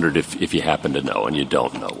just wondered if you happen to know, and you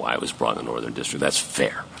don't know why it was brought in the Northern District. That's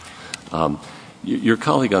fair. Your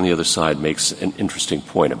colleague on the other side makes an interesting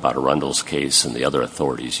point about Arundel's case and the other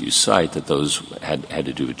authorities you cite, that those had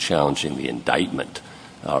to do with challenging the indictment,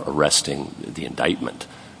 arresting the indictment,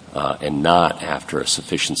 and not after a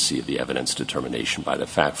sufficiency of the evidence determination by the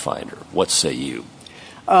fact finder. What say you?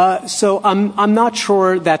 So I'm not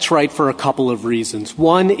sure that's right for a couple of reasons.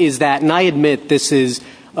 One is that, and I admit this is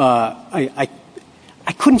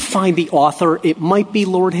I couldn't find the author. It might be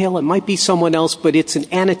Lord Hale. It might be someone else, but it's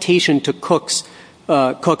an annotation to Cook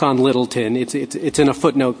on Littleton. It's in a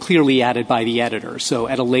footnote clearly added by the editor, so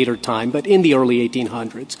at a later time, but in the early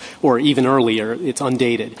 1800s, or even earlier. It's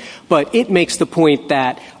undated. But it makes the point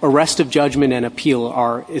that arrest of judgment and appeal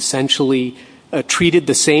are essentially treated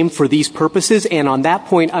the same for these purposes. And on that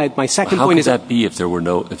point, my second point is... How could that be if there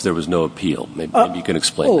was no appeal? Maybe you can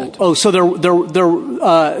explain that. So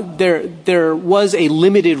there was a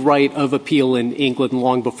limited right of appeal in England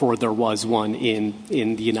long before there was one in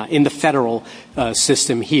the federal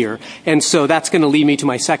system here. And so that's going to lead me to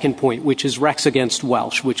my second point, which is Rex against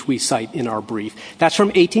Welsh, which we cite in our brief. That's from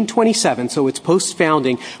 1827, so it's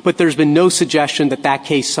post-founding, but there's been no suggestion that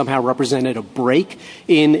case somehow represented a break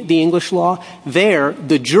in the English law. There,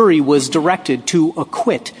 the jury was directed to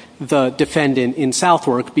acquit the defendant in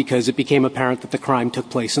Southwark because it became apparent that the crime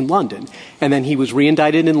took place in London. And then he was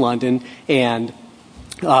reindicted in London and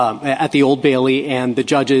at the Old Bailey, and the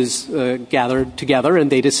judges gathered together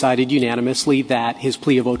and they decided unanimously that his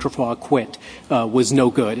plea of autrefois acquit was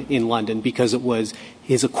no good in London because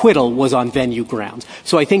his acquittal was on venue grounds.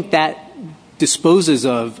 So I think that disposes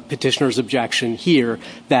of petitioner's objection here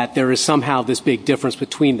that there is somehow this big difference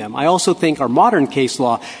between them. I also think our modern case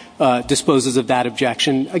law disposes of that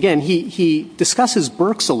objection. Again, he discusses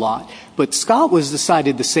Burks a lot, but Scott was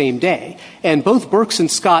decided the same day. And both Burks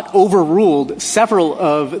and Scott overruled several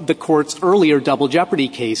of the court's earlier double jeopardy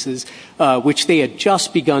cases, which they had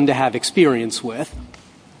just begun to have experience with.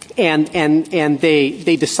 And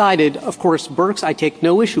they decided, of course, Burks I take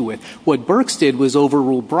no issue with. What Burks did was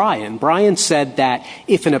overrule Bryan. Bryan said that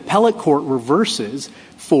if an appellate court reverses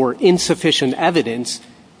for insufficient evidence,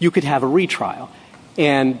 you could have a retrial.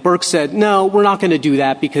 And Burke said, no, we're not going to do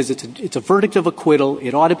that because it's a verdict of acquittal.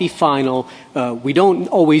 It ought to be final. We don't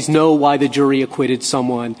always know why the jury acquitted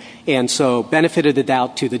someone. And so benefit of the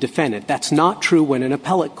doubt to the defendant. That's not true when an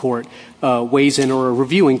appellate court weighs in, or a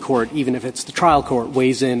reviewing court, even if it's the trial court,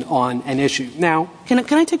 weighs in on an issue. Now, can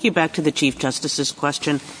I take you back to the Chief Justice's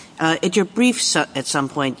question? At your brief at some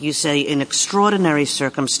point, you say in extraordinary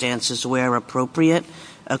circumstances where appropriate,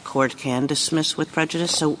 a court can dismiss with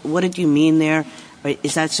prejudice. So what did you mean there?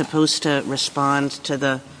 Is that supposed to respond to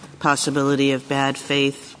the possibility of bad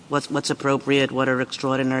faith? What's appropriate? What are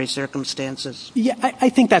extraordinary circumstances? Yeah, I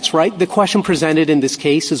think that's right. The question presented in this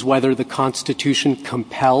case is whether the Constitution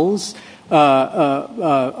compels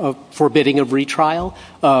a forbidding of retrial.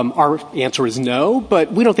 Our answer is no,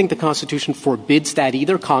 but we don't think the Constitution forbids that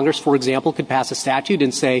either. Congress, for example, could pass a statute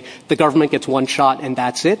and say the government gets one shot and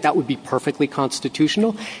that's it. That would be perfectly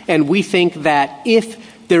constitutional. And we think that if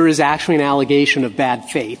there is actually an allegation of bad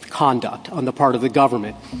faith conduct on the part of the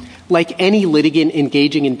government, like any litigant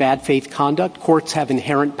engaging in bad faith conduct, courts have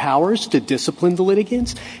inherent powers to discipline the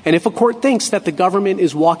litigants. And if a court thinks that the government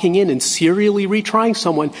is walking in and serially retrying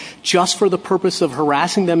someone just for the purpose of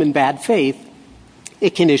harassing them in bad faith,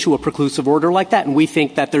 it can issue a preclusive order like that. And we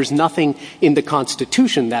think that there's nothing in the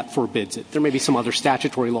Constitution that forbids it. There may be some other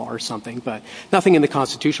statutory law or something, but nothing in the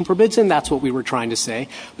Constitution forbids it, and that's what we were trying to say.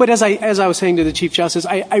 But as I was saying to the Chief Justice,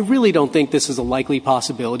 I really don't think this is a likely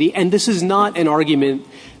possibility, and this is not an argument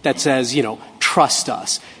that says, trust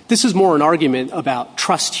us. This is more an argument about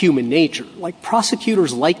trust human nature. Like,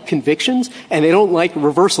 prosecutors like convictions, and they don't like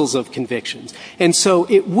reversals of convictions. And so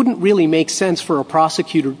it wouldn't really make sense for a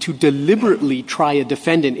prosecutor to deliberately try a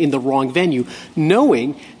defendant in the wrong venue,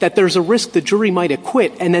 knowing that there's a risk the jury might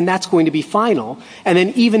acquit, and then that's going to be final. And then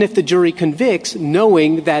even if the jury convicts,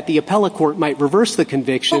 knowing that the appellate court might reverse the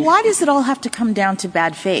conviction. But why does it all have to come down to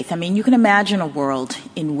bad faith? I mean, you can imagine a world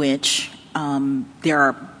in which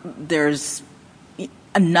there's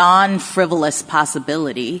a non-frivolous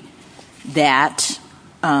possibility that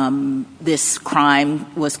this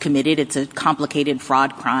crime was committed. It's a complicated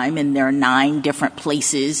fraud crime, and there are 9 different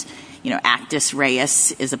places. Actus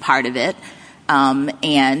Reus is a part of it.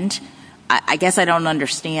 And I guess I don't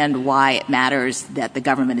understand why it matters that the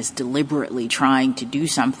government is deliberately trying to do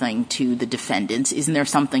something to the defendants. Isn't there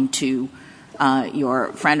something to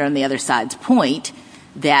your friend on the other side's point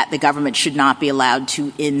that the government should not be allowed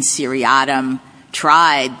to in seriatim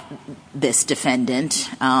try this defendant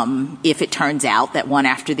if it turns out that one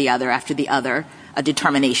after the other, a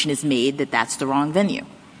determination is made that that's the wrong venue?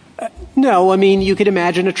 No, I mean, you could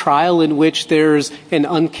imagine a trial in which there's an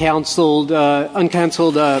uncounseled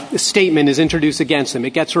statement is introduced against him.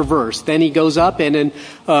 It gets reversed. Then he goes up and an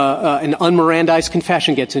unmirandized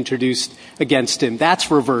confession gets introduced against him.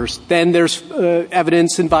 That's reversed. Then there's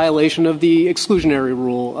evidence in violation of the exclusionary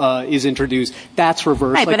rule is introduced. That's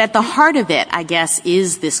reversed. Right, but at the heart of it, I guess,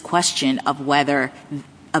 is this question of whether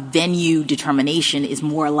a venue determination is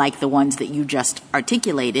more like the ones that you just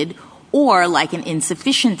articulated or like an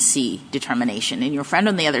insufficiency determination. And your friend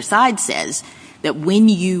on the other side says that when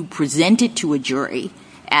you present it to a jury,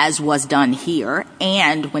 as was done here,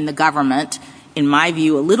 and when the government, in my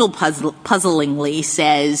view, a little puzzlingly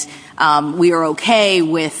says we are okay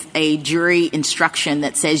with a jury instruction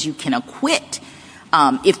that says you can acquit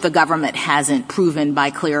if the government hasn't proven by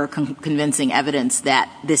clear, convincing evidence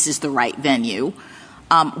that this is the right venue,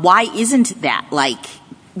 why isn't that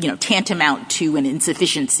tantamount to an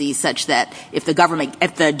insufficiency such that if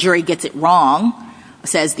the jury gets it wrong,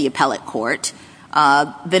 says the appellate court,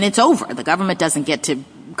 then it's over. The government doesn't get to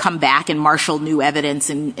come back and marshal new evidence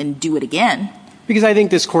and do it again. Because I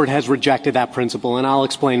think this court has rejected that principle, and I'll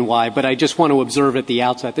explain why. But I just want to observe at the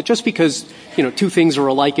outset that just because, 2 things are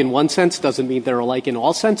alike in one sense doesn't mean they're alike in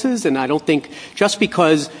all senses. And I don't think just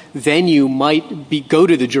because venue might go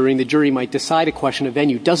to the jury and the jury might decide a question of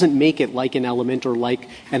venue doesn't make it like an element or like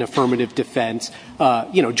an affirmative defense.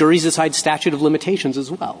 Juries decide statute of limitations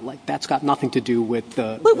as well. Like, that's got nothing to do with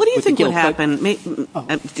the What do you think would happen?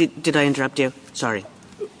 Did I interrupt you? Sorry.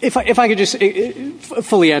 If I could just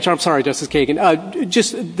fully answer, I'm sorry, Justice Kagan.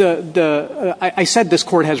 I said this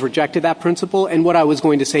court has rejected that principle, and what I was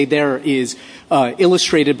going to say there is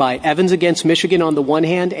illustrated by Evans against Michigan on the one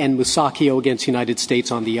hand and Musacchio against the United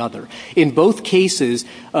States on the other. In both cases,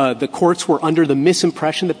 the courts were under the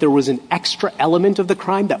misimpression that there was an extra element of the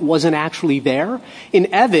crime that wasn't actually there.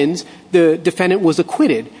 In Evans, the defendant was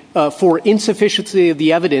acquitted for insufficiency of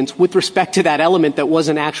the evidence with respect to that element that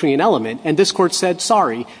wasn't actually an element. And this court said,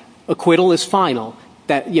 sorry, acquittal is final.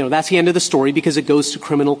 that's the end of the story because it goes to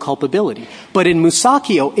criminal culpability. But in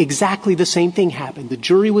Musacchio, exactly the same thing happened. The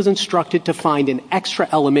jury was instructed to find an extra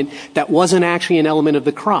element that wasn't actually an element of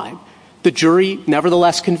the crime. The jury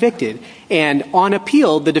nevertheless convicted. And on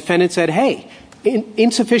appeal, the defendant said, hey,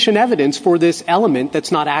 insufficient evidence for this element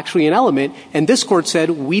that's not actually an element. And this court said,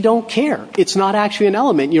 we don't care. It's not actually an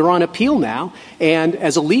element. You're on appeal now. And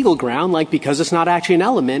as a legal ground, like because it's not actually an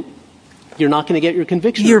element, you're not going to get your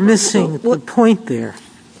conviction. You're missing the point there.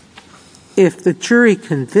 If the jury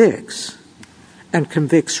convicts and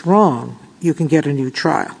convicts wrong, you can get a new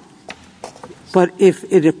trial. But if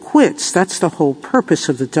it acquits, that's the whole purpose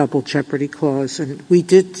of the double jeopardy clause. And we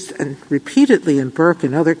did, and repeatedly in Burke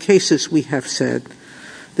and other cases we have said,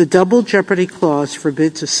 the double jeopardy clause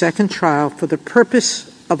forbids a second trial for the purpose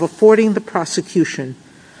of affording the prosecution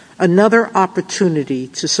another opportunity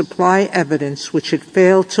to supply evidence which it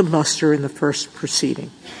failed to muster in the first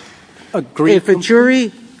proceeding. Agreed. If a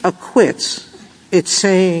jury acquits, it's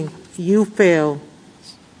saying you fail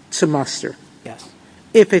to muster. Yes.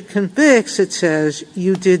 If it convicts, it says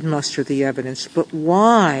you did muster the evidence. But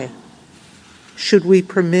why should we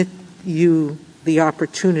permit you the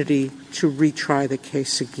opportunity to retry the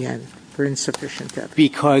case again for insufficient evidence?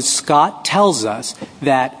 Because Scott tells us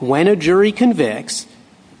that when a jury convicts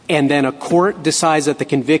and then a court decides that the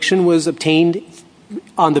conviction was obtained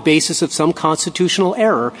on the basis of some constitutional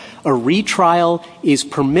error, a retrial is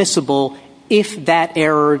permissible if that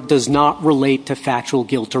error does not relate to factual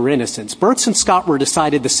guilt or innocence. Burks and Scott were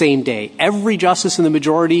decided the same day. Every justice in the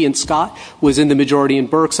majority in Scott was in the majority in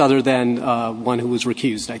Burks other than one who was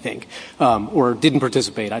recused, I think, or didn't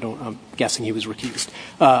participate. I'm guessing he was recused.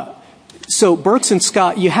 So Burks and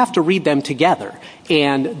Scott, you have to read them together.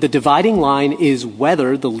 And the dividing line is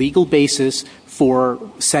whether the legal basis for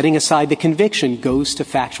setting aside the conviction goes to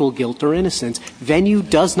factual guilt or innocence. Venue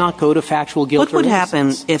does not go to factual guilt or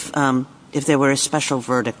innocence. What would happen if there were a special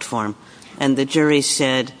verdict form and the jury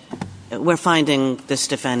said, we're finding this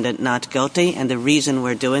defendant not guilty and the reason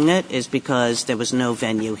we're doing it is because there was no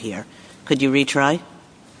venue here? Could you retry?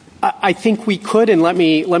 I think we could, and let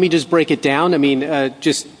me just break it down. I mean,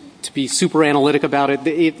 just to be super analytic about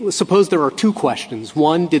it, suppose there are two questions.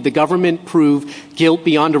 One, did the government prove guilt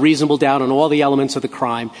beyond a reasonable doubt on all the elements of the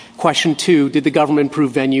crime? Question two, did the government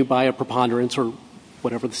prove venue by a preponderance or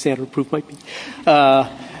whatever the standard of proof might be?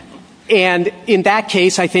 And in that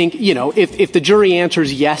case, I think, if the jury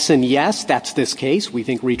answers yes and yes, that's this case. We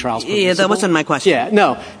think retrial's permissible. Yeah, that wasn't my question. Yeah,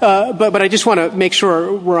 no. But I just want to make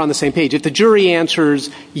sure we're on the same page. If the jury answers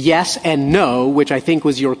yes and no, which I think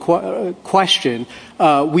was your question,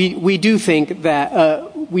 we do think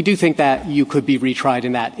that you could be retried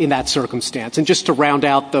in that circumstance. And just to round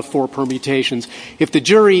out the four permutations, if the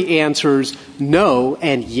jury answers no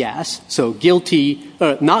and yes, so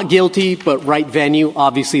not guilty but right venue,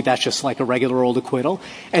 obviously that's just like a regular old acquittal.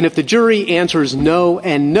 And if the jury answers no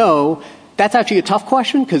and no, that's actually a tough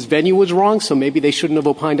question because venue was wrong, so maybe they shouldn't have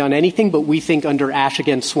opined on anything. But we think under Ash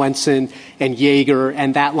against Swenson and Yeager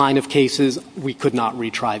and that line of cases, we could not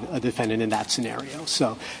retry a defendant in that scenario.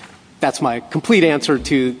 So that's my complete answer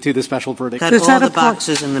to the special verdict. Got all the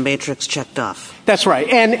boxes in the matrix checked off. That's right.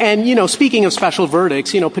 And speaking of special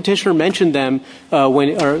verdicts, Petitioner mentioned them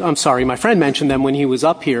my friend mentioned them when he was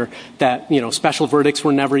up here that, special verdicts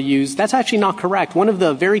were never used. That's actually not correct. One of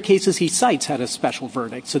the very cases he cites had a special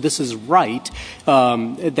verdict. So this is Wright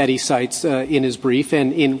that he cites in his brief.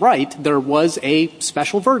 And in Wright, there was a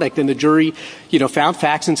special verdict. And the jury, found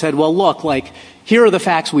facts and said, well, look, here are the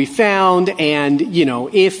facts we found, and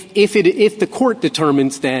if the court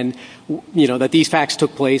determines then that these facts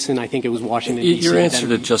took place, and I think it was Washington D.C. Your answer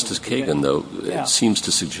to Justice Kagan, though, it seems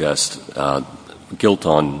to suggest guilt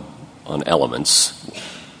on elements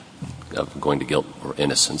of going to guilt or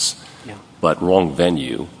innocence, but wrong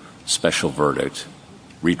venue, special verdict,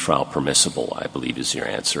 retrial permissible, I believe is your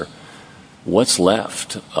answer. What's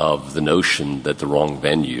left of the notion that the wrong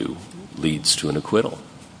venue leads to an acquittal?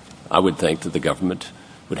 I would think that the government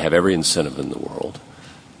would have every incentive in the world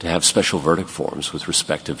to have special verdict forms with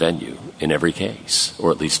respect to venue in every case, or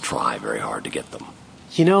at least try very hard to get them.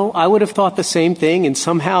 I would have thought the same thing, and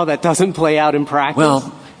somehow that doesn't play out in practice.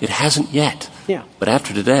 Well, it hasn't yet. Yeah. But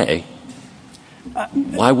after today,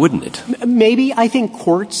 why wouldn't it? Maybe. I think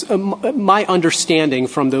courts, my understanding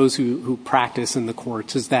from those who practice in the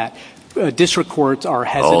courts is that district courts are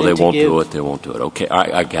hesitant to give. Oh, they won't do it. Okay,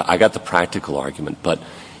 I got the practical argument, but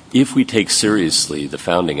if we take seriously the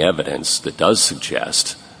founding evidence that does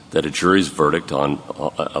suggest that a jury's verdict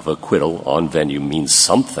of acquittal on venue means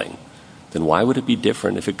something then why would it be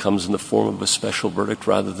different if it comes in the form of a special verdict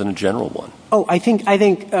rather than a general one? Oh, I think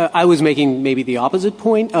I was making maybe the opposite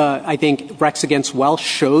point. I think Rex against Welsh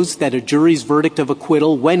shows that a jury's verdict of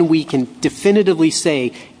acquittal, when we can definitively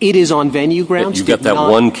say it is on venue grounds. You've got that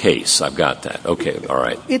one case. I've got that. Okay, all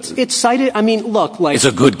right. It's cited. I mean, look, like it's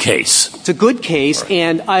a good case. It's a good case, right.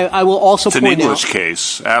 And I will also point out it's an English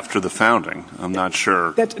case after the founding. I'm not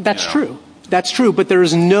sure. That's true. That's true, but there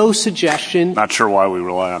is no suggestion. Not sure why we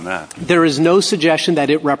rely on that. There is no suggestion that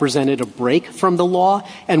it represented a break from the law,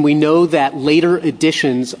 and we know that later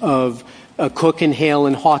editions of Cook and Hale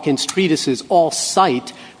and Hawkins' treatises all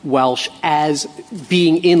cite Welsh as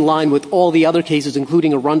being in line with all the other cases,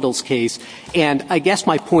 including Arundel's case. And I guess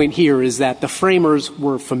my point here is that the framers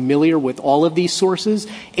were familiar with all of these sources,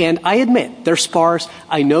 and I admit they're sparse.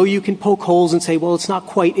 I know you can poke holes and say, well, it's not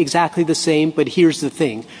quite exactly the same, but here's the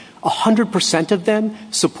thing. 100% of them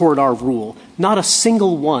support our rule. Not a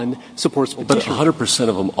single one supports petitioner. But 100%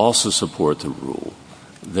 of them also support the rule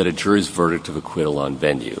that a jury's verdict of acquittal on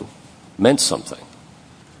venue meant something.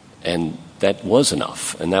 And that was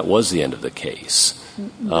enough, and that was the end of the case.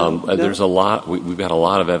 There's a lot. We've got a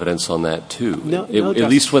lot of evidence on that too. At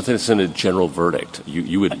least when it's in a general verdict,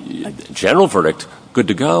 you would general verdict, good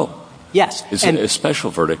to go. Yes, it's a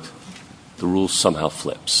special verdict. The rule somehow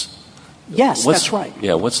flips. Yes, that's right.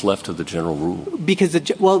 Yeah, what's left of the general rule? Because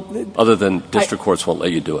other than district courts won't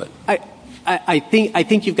let you do it. I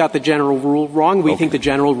think you've got the general rule wrong. We think the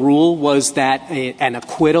general rule was that an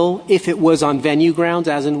acquittal, if it was on venue grounds,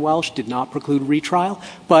 as in Welsh, did not preclude retrial.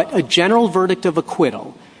 But a general verdict of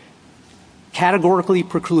acquittal categorically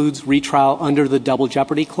precludes retrial under the Double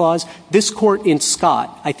Jeopardy Clause. This Court in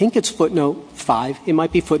Scott, I think it's footnote 5, it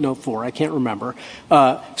might be footnote 4, I can't remember,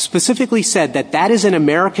 specifically said that that is an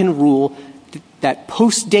American rule that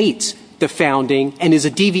postdates the founding and is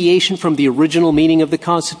a deviation from the original meaning of the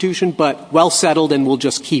Constitution, but well settled and we'll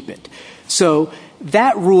just keep it. So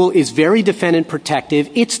that rule is very defendant protective.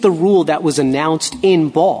 It's the rule that was announced in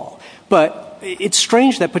Ball. But it's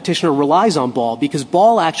strange that petitioner relies on Ball because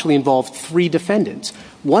Ball actually involved 3 defendants.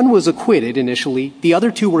 One was acquitted initially. The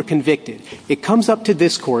other 2 were convicted. It comes up to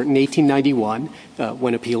this Court in 1891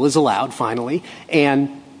 when appeal is allowed, finally,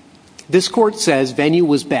 and this Court says venue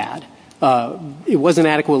was bad. It wasn't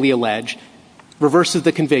adequately alleged, reverses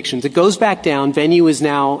the convictions. It goes back down. Venue is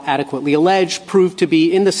now adequately alleged, proved to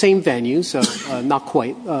be in the same venue, so not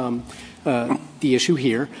quite the issue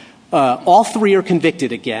here. All 3 are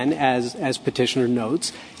convicted again, as petitioner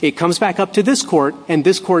notes. It comes back up to this Court, and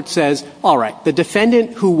this Court says, all right, the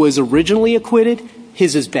defendant who was originally acquitted,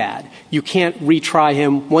 his is bad. You can't retry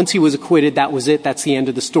him. Once he was acquitted, that was it. That's the end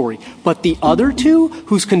of the story. But the other 2,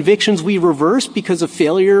 whose convictions we reversed because of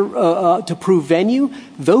failure to prove venue,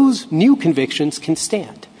 those new convictions can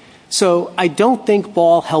stand. So I don't think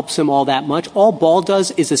Ball helps him all that much. All Ball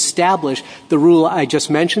does is establish the rule I just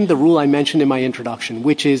mentioned, the rule I mentioned in my introduction,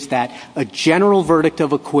 which is that a general verdict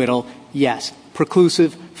of acquittal, yes,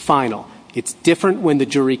 preclusive, final. It's different when the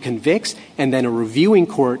jury convicts, and then a reviewing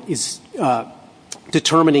court is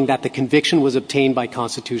determining that the conviction was obtained by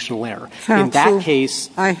constitutional error. Counsel, in that case,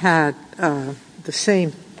 I had the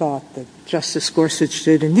same thought that Justice Gorsuch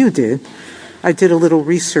did and you did. I did a little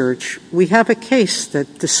research. We have a case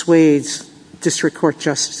that dissuades district court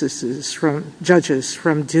judges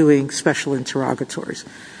from doing special interrogatories.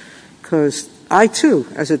 Because I, too,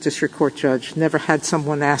 as a district court judge, never had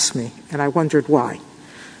someone ask me, and I wondered why.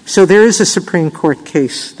 So there is a Supreme Court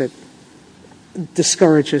case that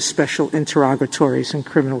discourages special interrogatories in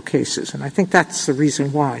criminal cases, and I think that's the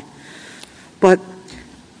reason why. But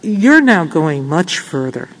you're now going much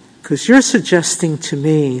further, because you're suggesting to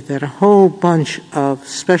me that a whole bunch of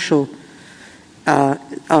special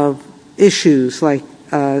of issues like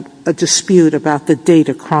a dispute about the date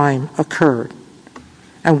a crime occurred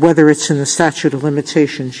and whether it's in the statute of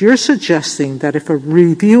limitations, you're suggesting that if a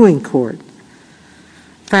reviewing court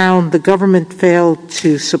found the government failed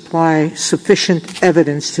to supply sufficient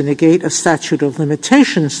evidence to negate a statute of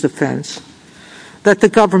limitations defense, that the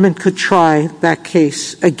government could try that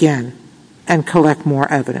case again and collect more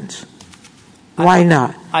evidence. Why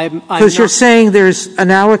not? Because you're saying there's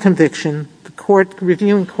an hour conviction. The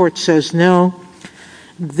reviewing court says, no,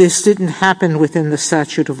 this didn't happen within the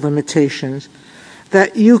statute of limitations,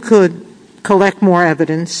 that you could collect more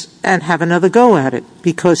evidence and have another go at it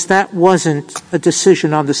because that wasn't a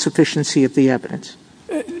decision on the sufficiency of the evidence.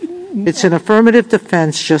 It's an affirmative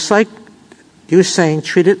defense, just like you're saying,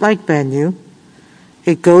 treat it like venue.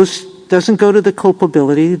 It doesn't go to the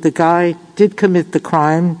culpability. The guy did commit the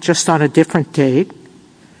crime just on a different date.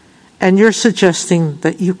 And you're suggesting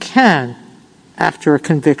that you can, after a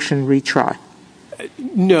conviction, retry.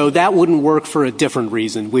 No, that wouldn't work for a different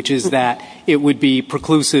reason, which is that it would be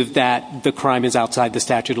preclusive that the crime is outside the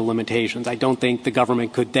statute of limitations. I don't think the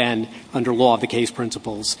government could then, under law of the case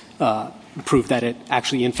principles, prove that it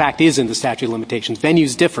actually, in fact, is in the statute of limitations.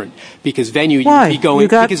 Venue's different because venue Why? You'd be going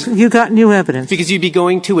you got new evidence. Because you'd be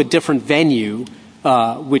going to a different venue,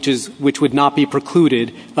 which would not be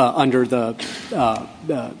precluded under the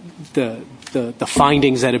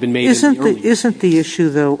findings that have been made. Isn't the issue,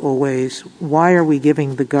 though, always why are we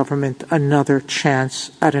giving the government another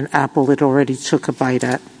chance at an apple it already took a bite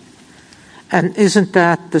at? And isn't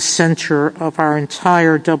that the center of our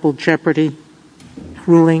entire double jeopardy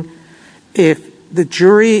ruling? If the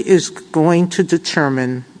jury is going to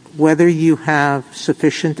determine whether you have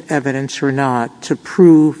sufficient evidence or not to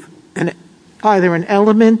prove either an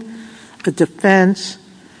element, a defense,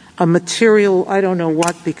 a material, I don't know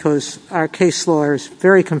what, because our case law is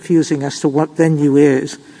very confusing as to what venue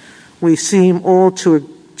is. We seem all to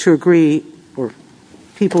agree, or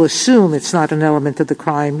people assume it's not an element of the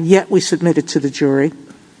crime, yet we submit it to the jury,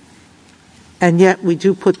 and yet we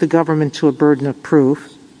do put the government to a burden of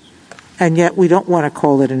proof, and yet we don't want to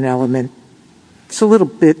call it an element. It's a little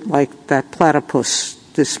bit like that platypus,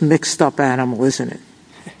 this mixed-up animal, isn't it?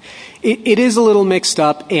 It is a little mixed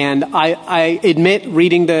up, and I admit,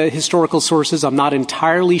 reading the historical sources, I'm not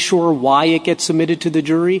entirely sure why it gets submitted to the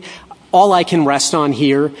jury. All I can rest on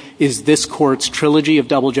here is this Court's trilogy of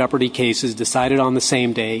double jeopardy cases decided on the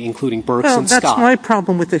same day, including Burks and Scott. Well, that's my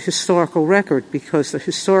problem with the historical record, because the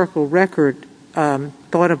historical record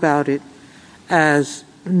thought about it as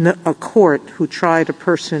a court who tried a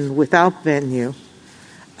person without venue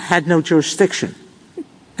had no jurisdiction.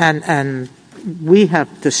 And we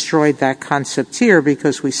have destroyed that concept here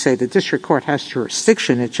because we say the district court has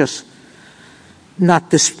jurisdiction. It's just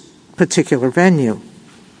not this particular venue.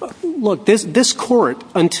 Look, this court,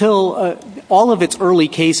 until all of its early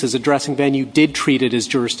cases addressing venue, did treat it as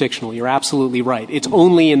jurisdictional. You're absolutely right. It's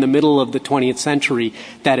only in the middle of the 20th century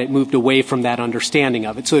that it moved away from that understanding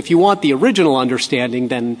of it. So if you want the original understanding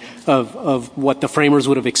then of what the framers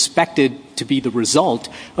would have expected to be the result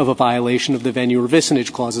of a violation of the venue or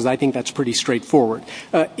vicinage clauses, I think that's pretty straightforward.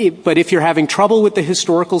 But if you're having trouble with the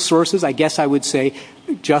historical sources, I guess I would say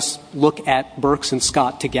just look at Burks and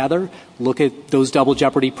Scott together, look at those double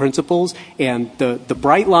jeopardy principles, and the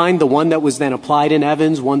bright line, the one that was then applied in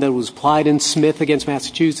Evans, one that was applied in Smith against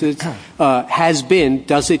Massachusetts, has been,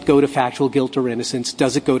 does it go to factual guilt or innocence?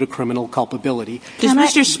 Does it go to criminal culpability? Does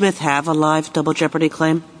Mr. Smith have a live double jeopardy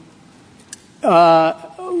claim?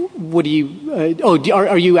 What do you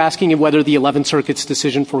are you asking whether the 11th Circuit's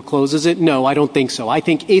decision forecloses it? No, I don't think so. I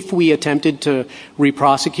think if we attempted to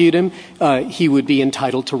re-prosecute him, he would be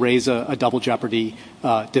entitled to raise a double jeopardy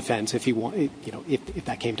defense if he if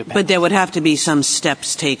that came to pass. But there would have to be some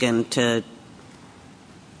steps taken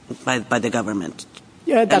by the government.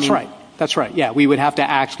 Yeah, that's right. That's right. Yeah, we would have to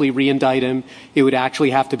actually re-indict him. It would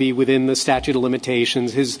actually have to be within the statute of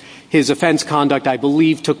limitations. His offense conduct, I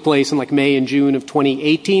believe, took place in like May and June of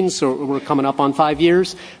 2018, so we're coming up on 5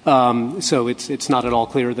 years. So it's not at all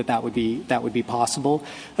clear that would be possible.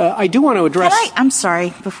 I do want to address. I'm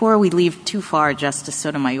sorry. Before we leave too far, Justice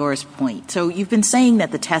Sotomayor's point. So you've been saying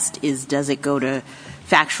that the test is, does it go to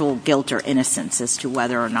factual guilt or innocence as to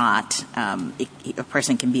whether or not a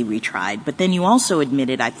person can be retried. But then you also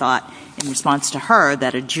admitted, I thought, in response to her,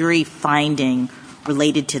 that a jury finding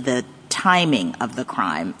related to the timing of the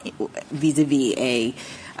crime vis-a-vis a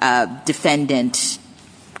defendant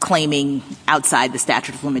claiming outside the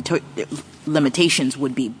statute of limitations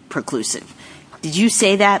would be preclusive. Did you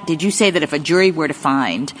say that? Did you say that if a jury were to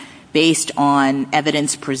find, based on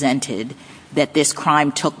evidence presented, that this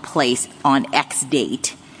crime took place on X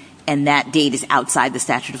date, and that date is outside the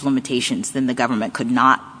statute of limitations, then the government could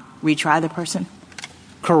not retry the person?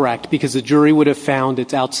 Correct, because the jury would have found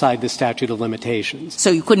it's outside the statute of limitations.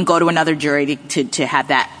 So you couldn't go to another jury to have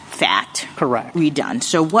that fact redone.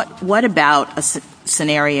 So what about a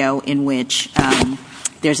scenario in which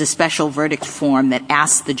there's a special verdict form that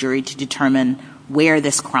asks the jury to determine where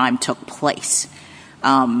this crime took place?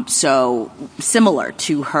 So similar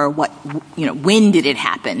to her, when did it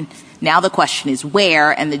happen? Now the question is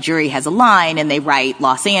where, and the jury has a line and they write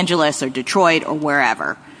Los Angeles or Detroit or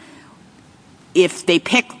wherever. If they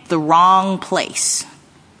pick the wrong place,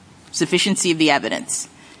 sufficiency of the evidence,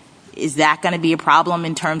 is that going to be a problem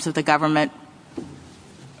in terms of the government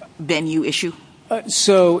venue issue?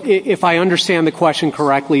 So if I understand the question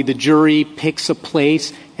correctly, the jury picks a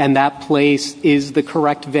place and that place is the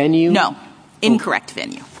correct venue? No. Incorrect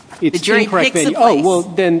venue. It's the jury incorrect picks venue. a place. Oh, well,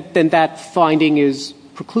 then that finding is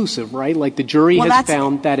preclusive, right? Like the jury has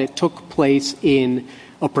found that it took place in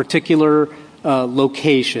a particular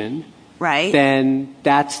location, right, then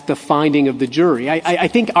that's the finding of the jury. I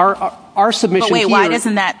think our submission But wait, here... why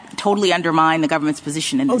doesn't that totally undermine the government's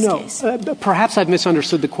position in this case? Perhaps I've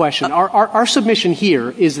misunderstood the question. Our submission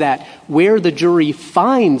here is that where the jury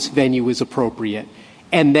finds venue is appropriate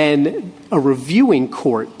and then a reviewing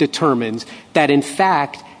court determines that, in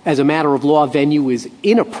fact, as a matter of law, venue is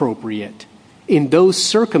inappropriate, in those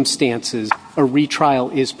circumstances, a retrial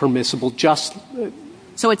is permissible.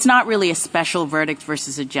 So it's not really a special verdict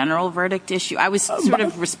versus a general verdict issue? I was sort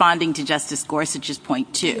of responding to Justice Gorsuch's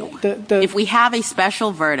point, too. If we have a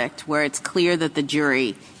special verdict where it's clear that the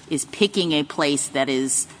jury is picking a place that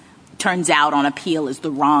turns out on appeal is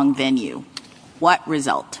the wrong venue, what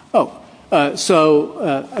result?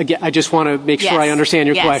 Again, I just want to make sure I understand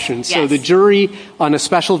your question. Yes. So the jury on a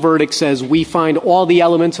special verdict says we find all the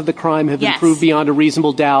elements of the crime have been proved beyond a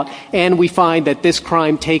reasonable doubt, and we find that this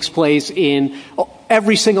crime takes place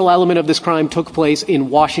every single element of this crime took place in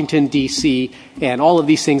Washington, D.C., and all of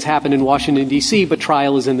these things happened in Washington, D.C., but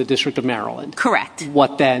trial is in the District of Maryland. Correct.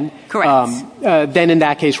 What then? Correct. Then in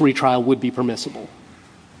that case, retrial would be permissible.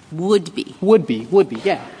 Would be,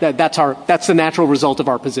 yeah. That's the natural result of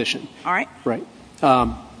our position. All right. Right.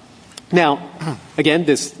 Now, again,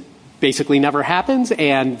 this basically never happens,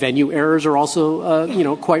 and venue errors are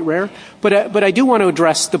also, quite rare. But I do want to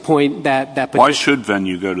address the point that why should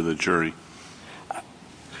venue go to the jury?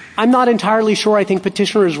 I'm not entirely sure. I think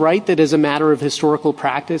Petitioner is right that as a matter of historical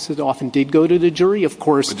practice, it often did go to the jury. Of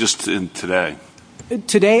course. But just today.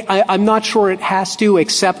 Today, I'm not sure it has to,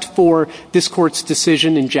 except for this Court's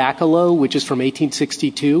decision in Jackalow, which is from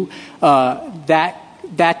 1862.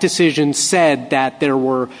 That decision said that there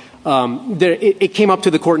were it came up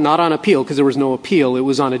to the Court not on appeal, because there was no appeal. It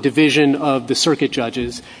was on a division of the circuit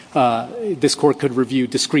judges. This Court could review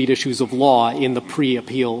discrete issues of law in the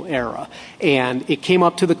pre-appeal era. And it came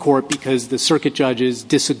up to the Court because the circuit judges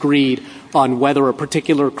disagreed on whether a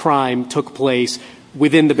particular crime took place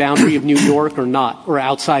within the boundary of New York or not, or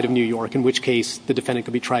outside of New York, in which case the defendant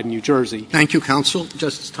could be tried in New Jersey. Thank you, counsel.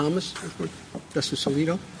 Justice Thomas? Justice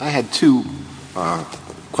Alito? I had two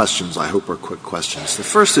questions I hope are quick questions. The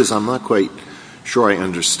first is I'm not quite sure I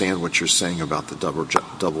understand what you're saying about the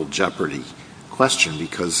double jeopardy question,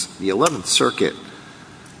 because the 11th Circuit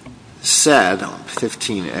said on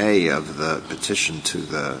 15A of the petition to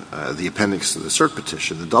the appendix to the cert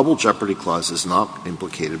petition, the double jeopardy clause is not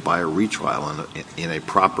implicated by a retrial in a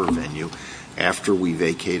proper venue after we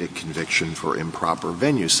vacate a conviction for improper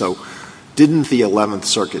venue. So didn't the 11th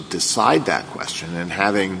Circuit decide that question, and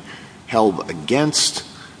having held against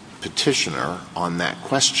Petitioner on that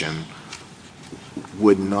question,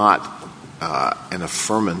 would not an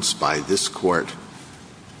affirmance by this Court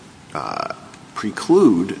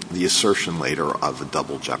preclude the assertion later of a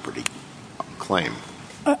double jeopardy claim?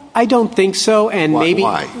 I don't think so, and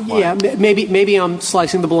Why? Yeah, maybe I'm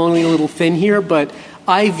slicing the bologna a little thin here, but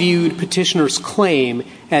I viewed Petitioner's claim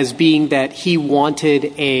as being that he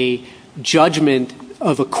wanted a judgment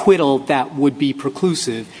of acquittal that would be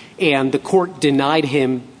preclusive, and the Court denied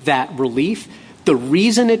him that relief. The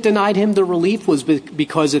reason it denied him the relief was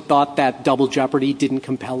because it thought that double jeopardy didn't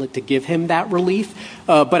compel it to give him that relief.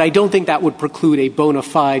 But I don't think that would preclude a bona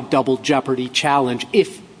fide double jeopardy challenge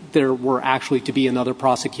if there were actually to be another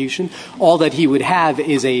prosecution. All that he would have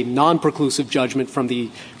is a non-preclusive judgment from the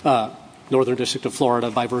Northern District of Florida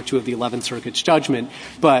by virtue of the 11th Circuit's judgment.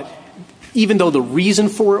 But even though the reason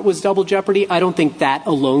for it was double jeopardy, I don't think that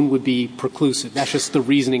alone would be preclusive. That's just the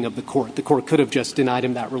reasoning of the Court. The Court could have just denied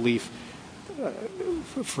him that relief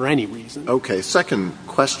for any reason. Okay. Second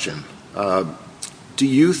question. Do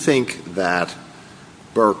you think that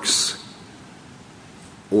Burks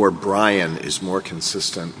or Bryan is more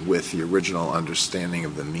consistent with the original understanding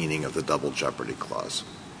of the meaning of the double jeopardy clause?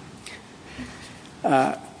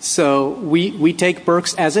 So we take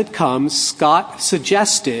Burks as it comes. Scott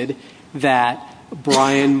suggested that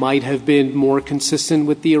Bryan might have been more consistent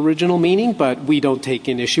with the original meaning, but we don't take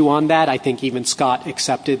an issue on that. I think even Scott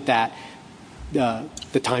accepted that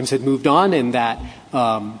the times had moved on and that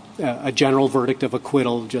a general verdict of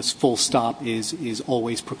acquittal, just full stop, is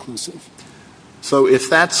always preclusive. So if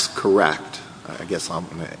that's correct, I guess I'm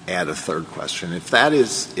going to add a third question. If that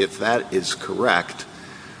is correct,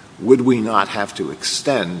 would we not have to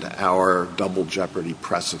extend our double jeopardy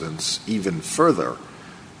precedents even further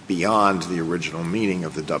beyond the original meaning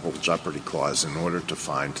of the double jeopardy clause in order to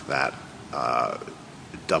find that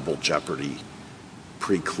double jeopardy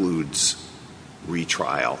precludes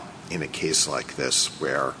retrial in a case like this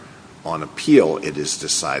where on appeal it is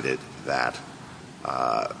decided that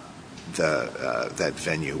that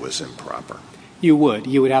venue was improper? You would.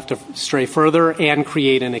 You would have to stray further and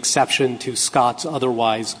create an exception to Scott's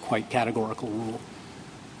otherwise quite categorical rule.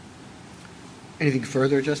 Anything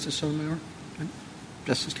further, Justice Sotomayor?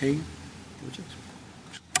 Justice Kagan?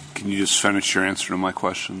 Can you just finish your answer to my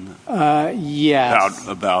question? Yes.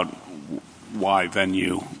 About why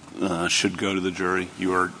venue should go to the jury. You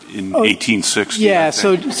were in 1860. Yeah.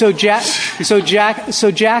 So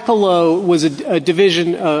Jackalow was a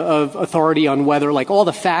division of authority on whether, like, all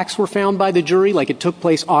the facts were found by the jury, like it took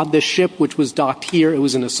place on this ship, which was docked here. It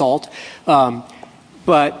was an assault.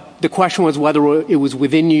 But the question was whether it was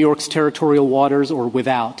within New York's territorial waters or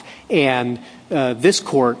without. And this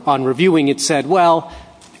court, on reviewing it, said, well,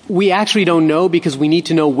 we actually don't know because we need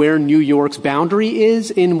to know where New York's boundary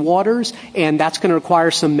is in waters, and that's going to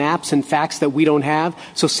require some maps and facts that we don't have.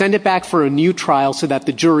 So send it back for a new trial so that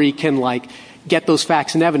the jury can, like, get those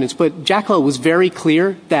facts and evidence. But Jackalow was very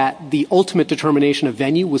clear that the ultimate determination of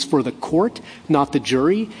venue was for the court, not the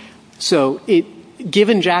jury. So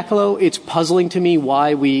given Jackalow, it's puzzling to me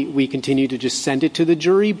why we continue to just send it to the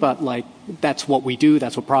jury, but, like, that's what we do.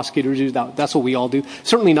 That's what prosecutors do. That's what we all do.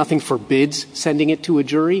 Certainly nothing forbids sending it to a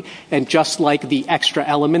jury. And just like the extra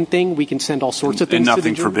element thing, we can send all sorts of things to the jury.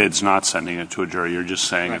 And nothing forbids not sending it to a jury. You're just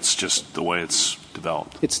saying It's just the way it's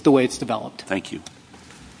developed. It's the way it's developed. Thank you.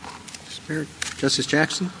 Justice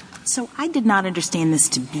Jackson? So I did not understand this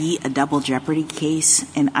to be a double jeopardy case,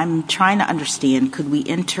 and I'm trying to understand, could we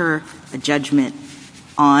enter a judgment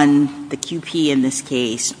on the QP in this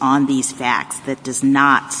case on these facts that does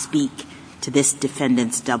not speak to this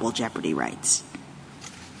defendant's double jeopardy rights?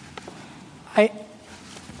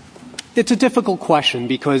 It's a difficult question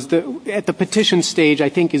because at the petition stage, I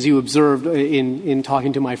think, as you observed in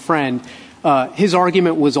talking to my friend, his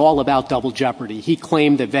argument was all about double jeopardy. He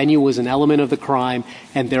claimed that venue was an element of the crime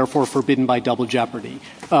and therefore forbidden by double jeopardy.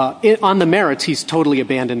 On the merits, he's totally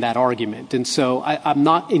abandoned that argument. And so I'm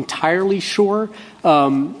not entirely sure.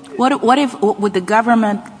 Would the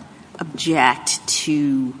government object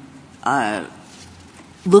to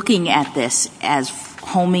looking at this as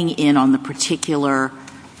homing in on the particular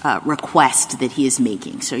request that he is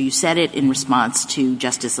making? So you said it in response to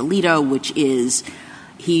Justice Alito, which is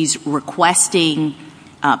he's requesting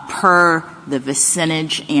per the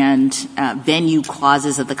vicinage and venue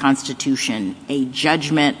clauses of the Constitution a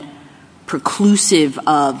judgment preclusive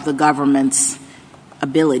of the government's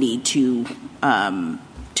ability to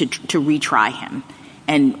retry him.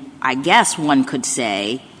 And I guess one could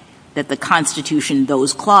say that the Constitution,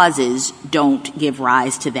 those clauses, don't give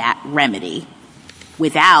rise to that remedy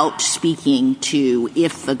without speaking to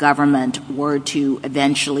if the government were to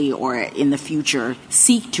eventually or in the future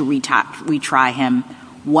seek to retry him,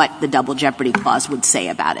 what the double jeopardy clause would say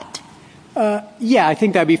about it. Yeah, I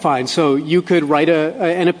think that'd be fine. So you could write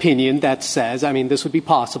an opinion that says, I mean, this would be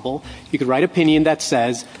possible. You could write an opinion that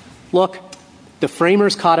says, look, the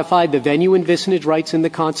framers codified the venue and vicinage rights in the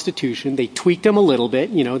Constitution. They tweaked them a little bit.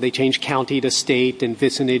 You know, they changed county to state and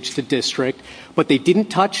vicinage to district. But they didn't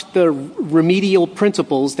touch the remedial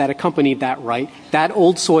principles that accompanied that right. That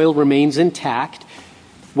old soil remains intact.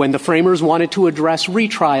 When the framers wanted to address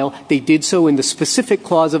retrial, they did so in the specific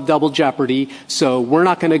clause of double jeopardy. So we're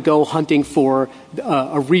not going to go hunting for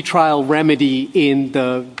a retrial remedy in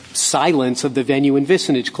the silence of the venue and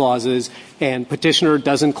vicinage clauses. And petitioner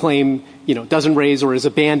doesn't claim, doesn't raise or has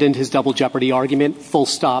abandoned his double jeopardy argument. Full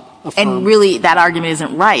stop. Affirm. And really, that argument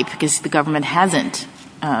isn't right because the government hasn't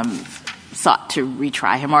sought to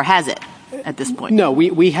retry him, or has it at this point? No,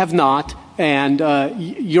 we have not. And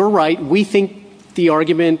you're right. We think the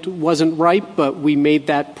argument wasn't right, but we made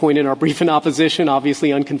that point in our brief in opposition,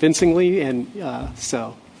 obviously unconvincingly, and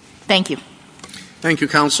so. Thank you. Thank you,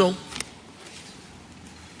 counsel.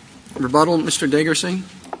 Rebuttal, Mr. Dagerson.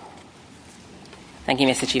 Thank you,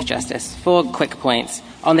 Mr. Chief Justice. 4 quick points.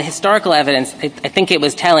 On the historical evidence, I think it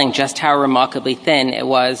was telling just how remarkably thin it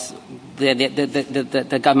was.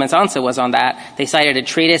 The government's answer was on that. They cited a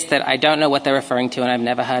treatise that I don't know what they're referring to and I've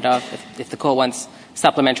never heard of. If the court wants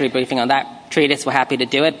supplementary briefing on that treatise, we're happy to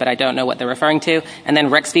do it, but I don't know what they're referring to. And then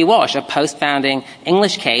Rex v. Walsh, a post-founding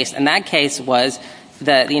English case, and that case was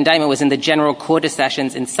the indictment was in the General Court of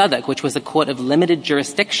Sessions in Southwark, which was a court of limited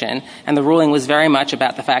jurisdiction, and the ruling was very much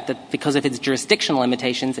about the fact that because of its jurisdictional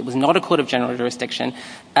limitations, it was not a court of general jurisdiction,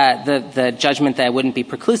 the judgment there wouldn't be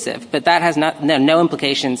preclusive. But that has no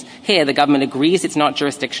implications here. The government agrees it's not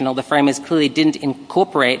jurisdictional. The framers clearly didn't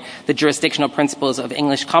incorporate the jurisdictional principles of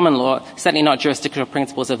English common law, certainly not jurisdictional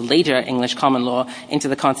principles of later English common law, into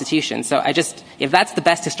the Constitution. So if that's the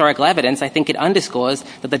best historical evidence, I think it underscores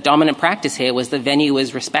that the dominant practice here was the venue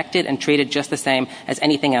was respected and treated just the same as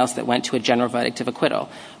anything else that went to a general verdict of acquittal.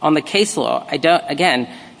 On the case law,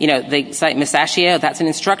 They cite Masaccio, that's an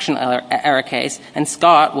instructional error case, and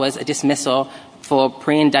Scott was a dismissal for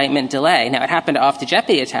pre-indictment delay. Now, it happened after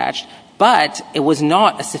jeopardy attached, but it was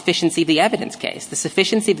not a sufficiency of the evidence case. The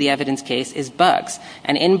sufficiency of the evidence case is Bucks.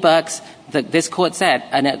 And in Bucks, this court said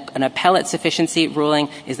an appellate sufficiency ruling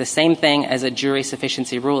is the same thing as a jury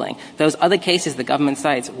sufficiency ruling. Those other cases the government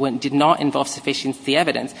cites did not involve sufficiency of the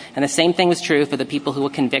evidence. And the same thing was true for the people who were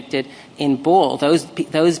convicted in Ball.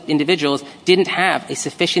 Those individuals didn't have a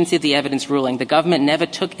sufficiency of the evidence ruling. The government never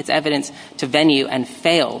took its evidence to venue and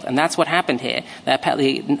failed. And that's what happened here. The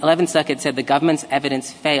 11th Circuit said the government's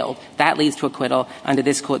evidence failed. That leads to acquittal under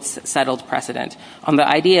this court's settled precedent. On the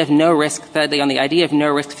idea of no risk, thirdly, on the idea of no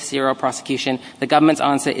risk for serial prosecution, the government's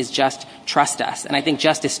answer is just trust us. And I think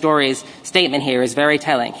Justice Story's statement here is very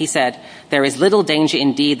telling. He said, there is little danger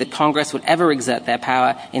indeed that Congress would ever exert their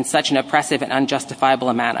power in such an oppressive and unjustifiable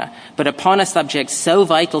a manner. But upon a subject so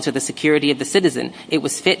vital to the security of the citizen, it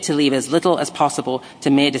was fit to leave as little as possible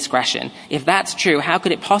to mere discretion. If that's true, how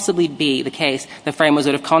could it possibly be the case the framers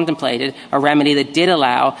would have contemplated a remedy that did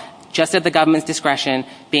allow, just at the government's discretion,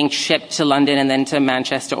 being shipped to London and then to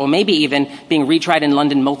Manchester, or maybe even being retried in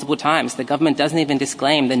London multiple times? The government doesn't even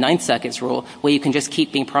disclaim the Ninth Circuit's rule where you can just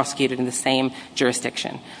keep being prosecuted in the same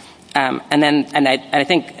jurisdiction. And I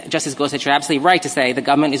think Justice Gorsuch, you're absolutely right to say the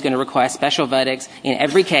government is going to require special verdicts in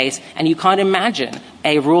every case, and you can't imagine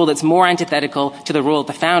a rule that's more antithetical to the rule of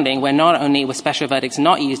the founding, where not only were special verdicts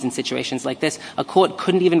not used in situations like this, a court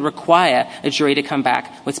couldn't even require a jury to come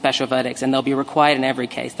back with special verdicts, and they'll be required in every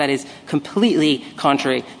case. That is completely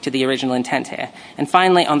contrary to the original intent here. And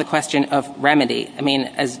finally, on the question of remedy, I mean,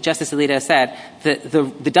 as Justice Alito said,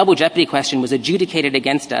 the double jeopardy question was adjudicated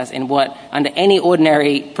against us in what, under any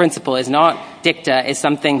ordinary principle, is not dicta, is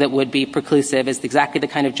something that would be preclusive, is exactly the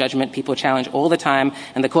kind of judgment people challenge all the time.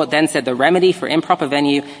 And the court then said the remedy for improper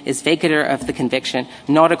venue is vacatur of the conviction,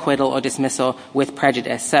 not acquittal or dismissal with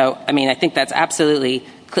prejudice. So, I mean, I think that's absolutely,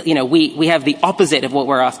 we have the opposite of what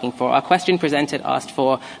we're asking for. Our question presented asked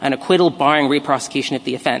for an acquittal barring reprosecution of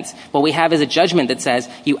the offense. What we have is a judgment that says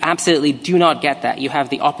you absolutely do not get that. You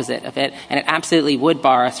have the opposite of it, and it absolutely would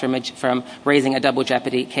bar us from raising a double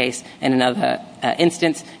jeopardy case in another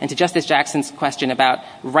instance. And to Justice Jackson's question about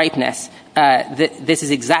ripeness, this is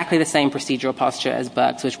exactly the same procedural posture as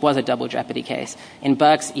Burks, which was a double jeopardy case. In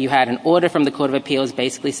Burks, you had an order from the Court of Appeals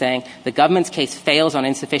basically saying the government's case fails on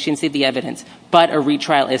insufficiency of the evidence, but a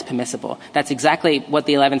retrial is permissible. That's exactly what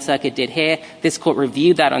the 11th Circuit did here. This court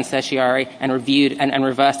reviewed that on certiorari and reviewed and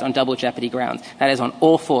reversed on double jeopardy grounds. That is on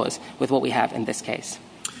all fours with what we have in this case.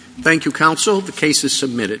 Thank you, counsel. The case is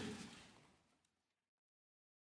submitted.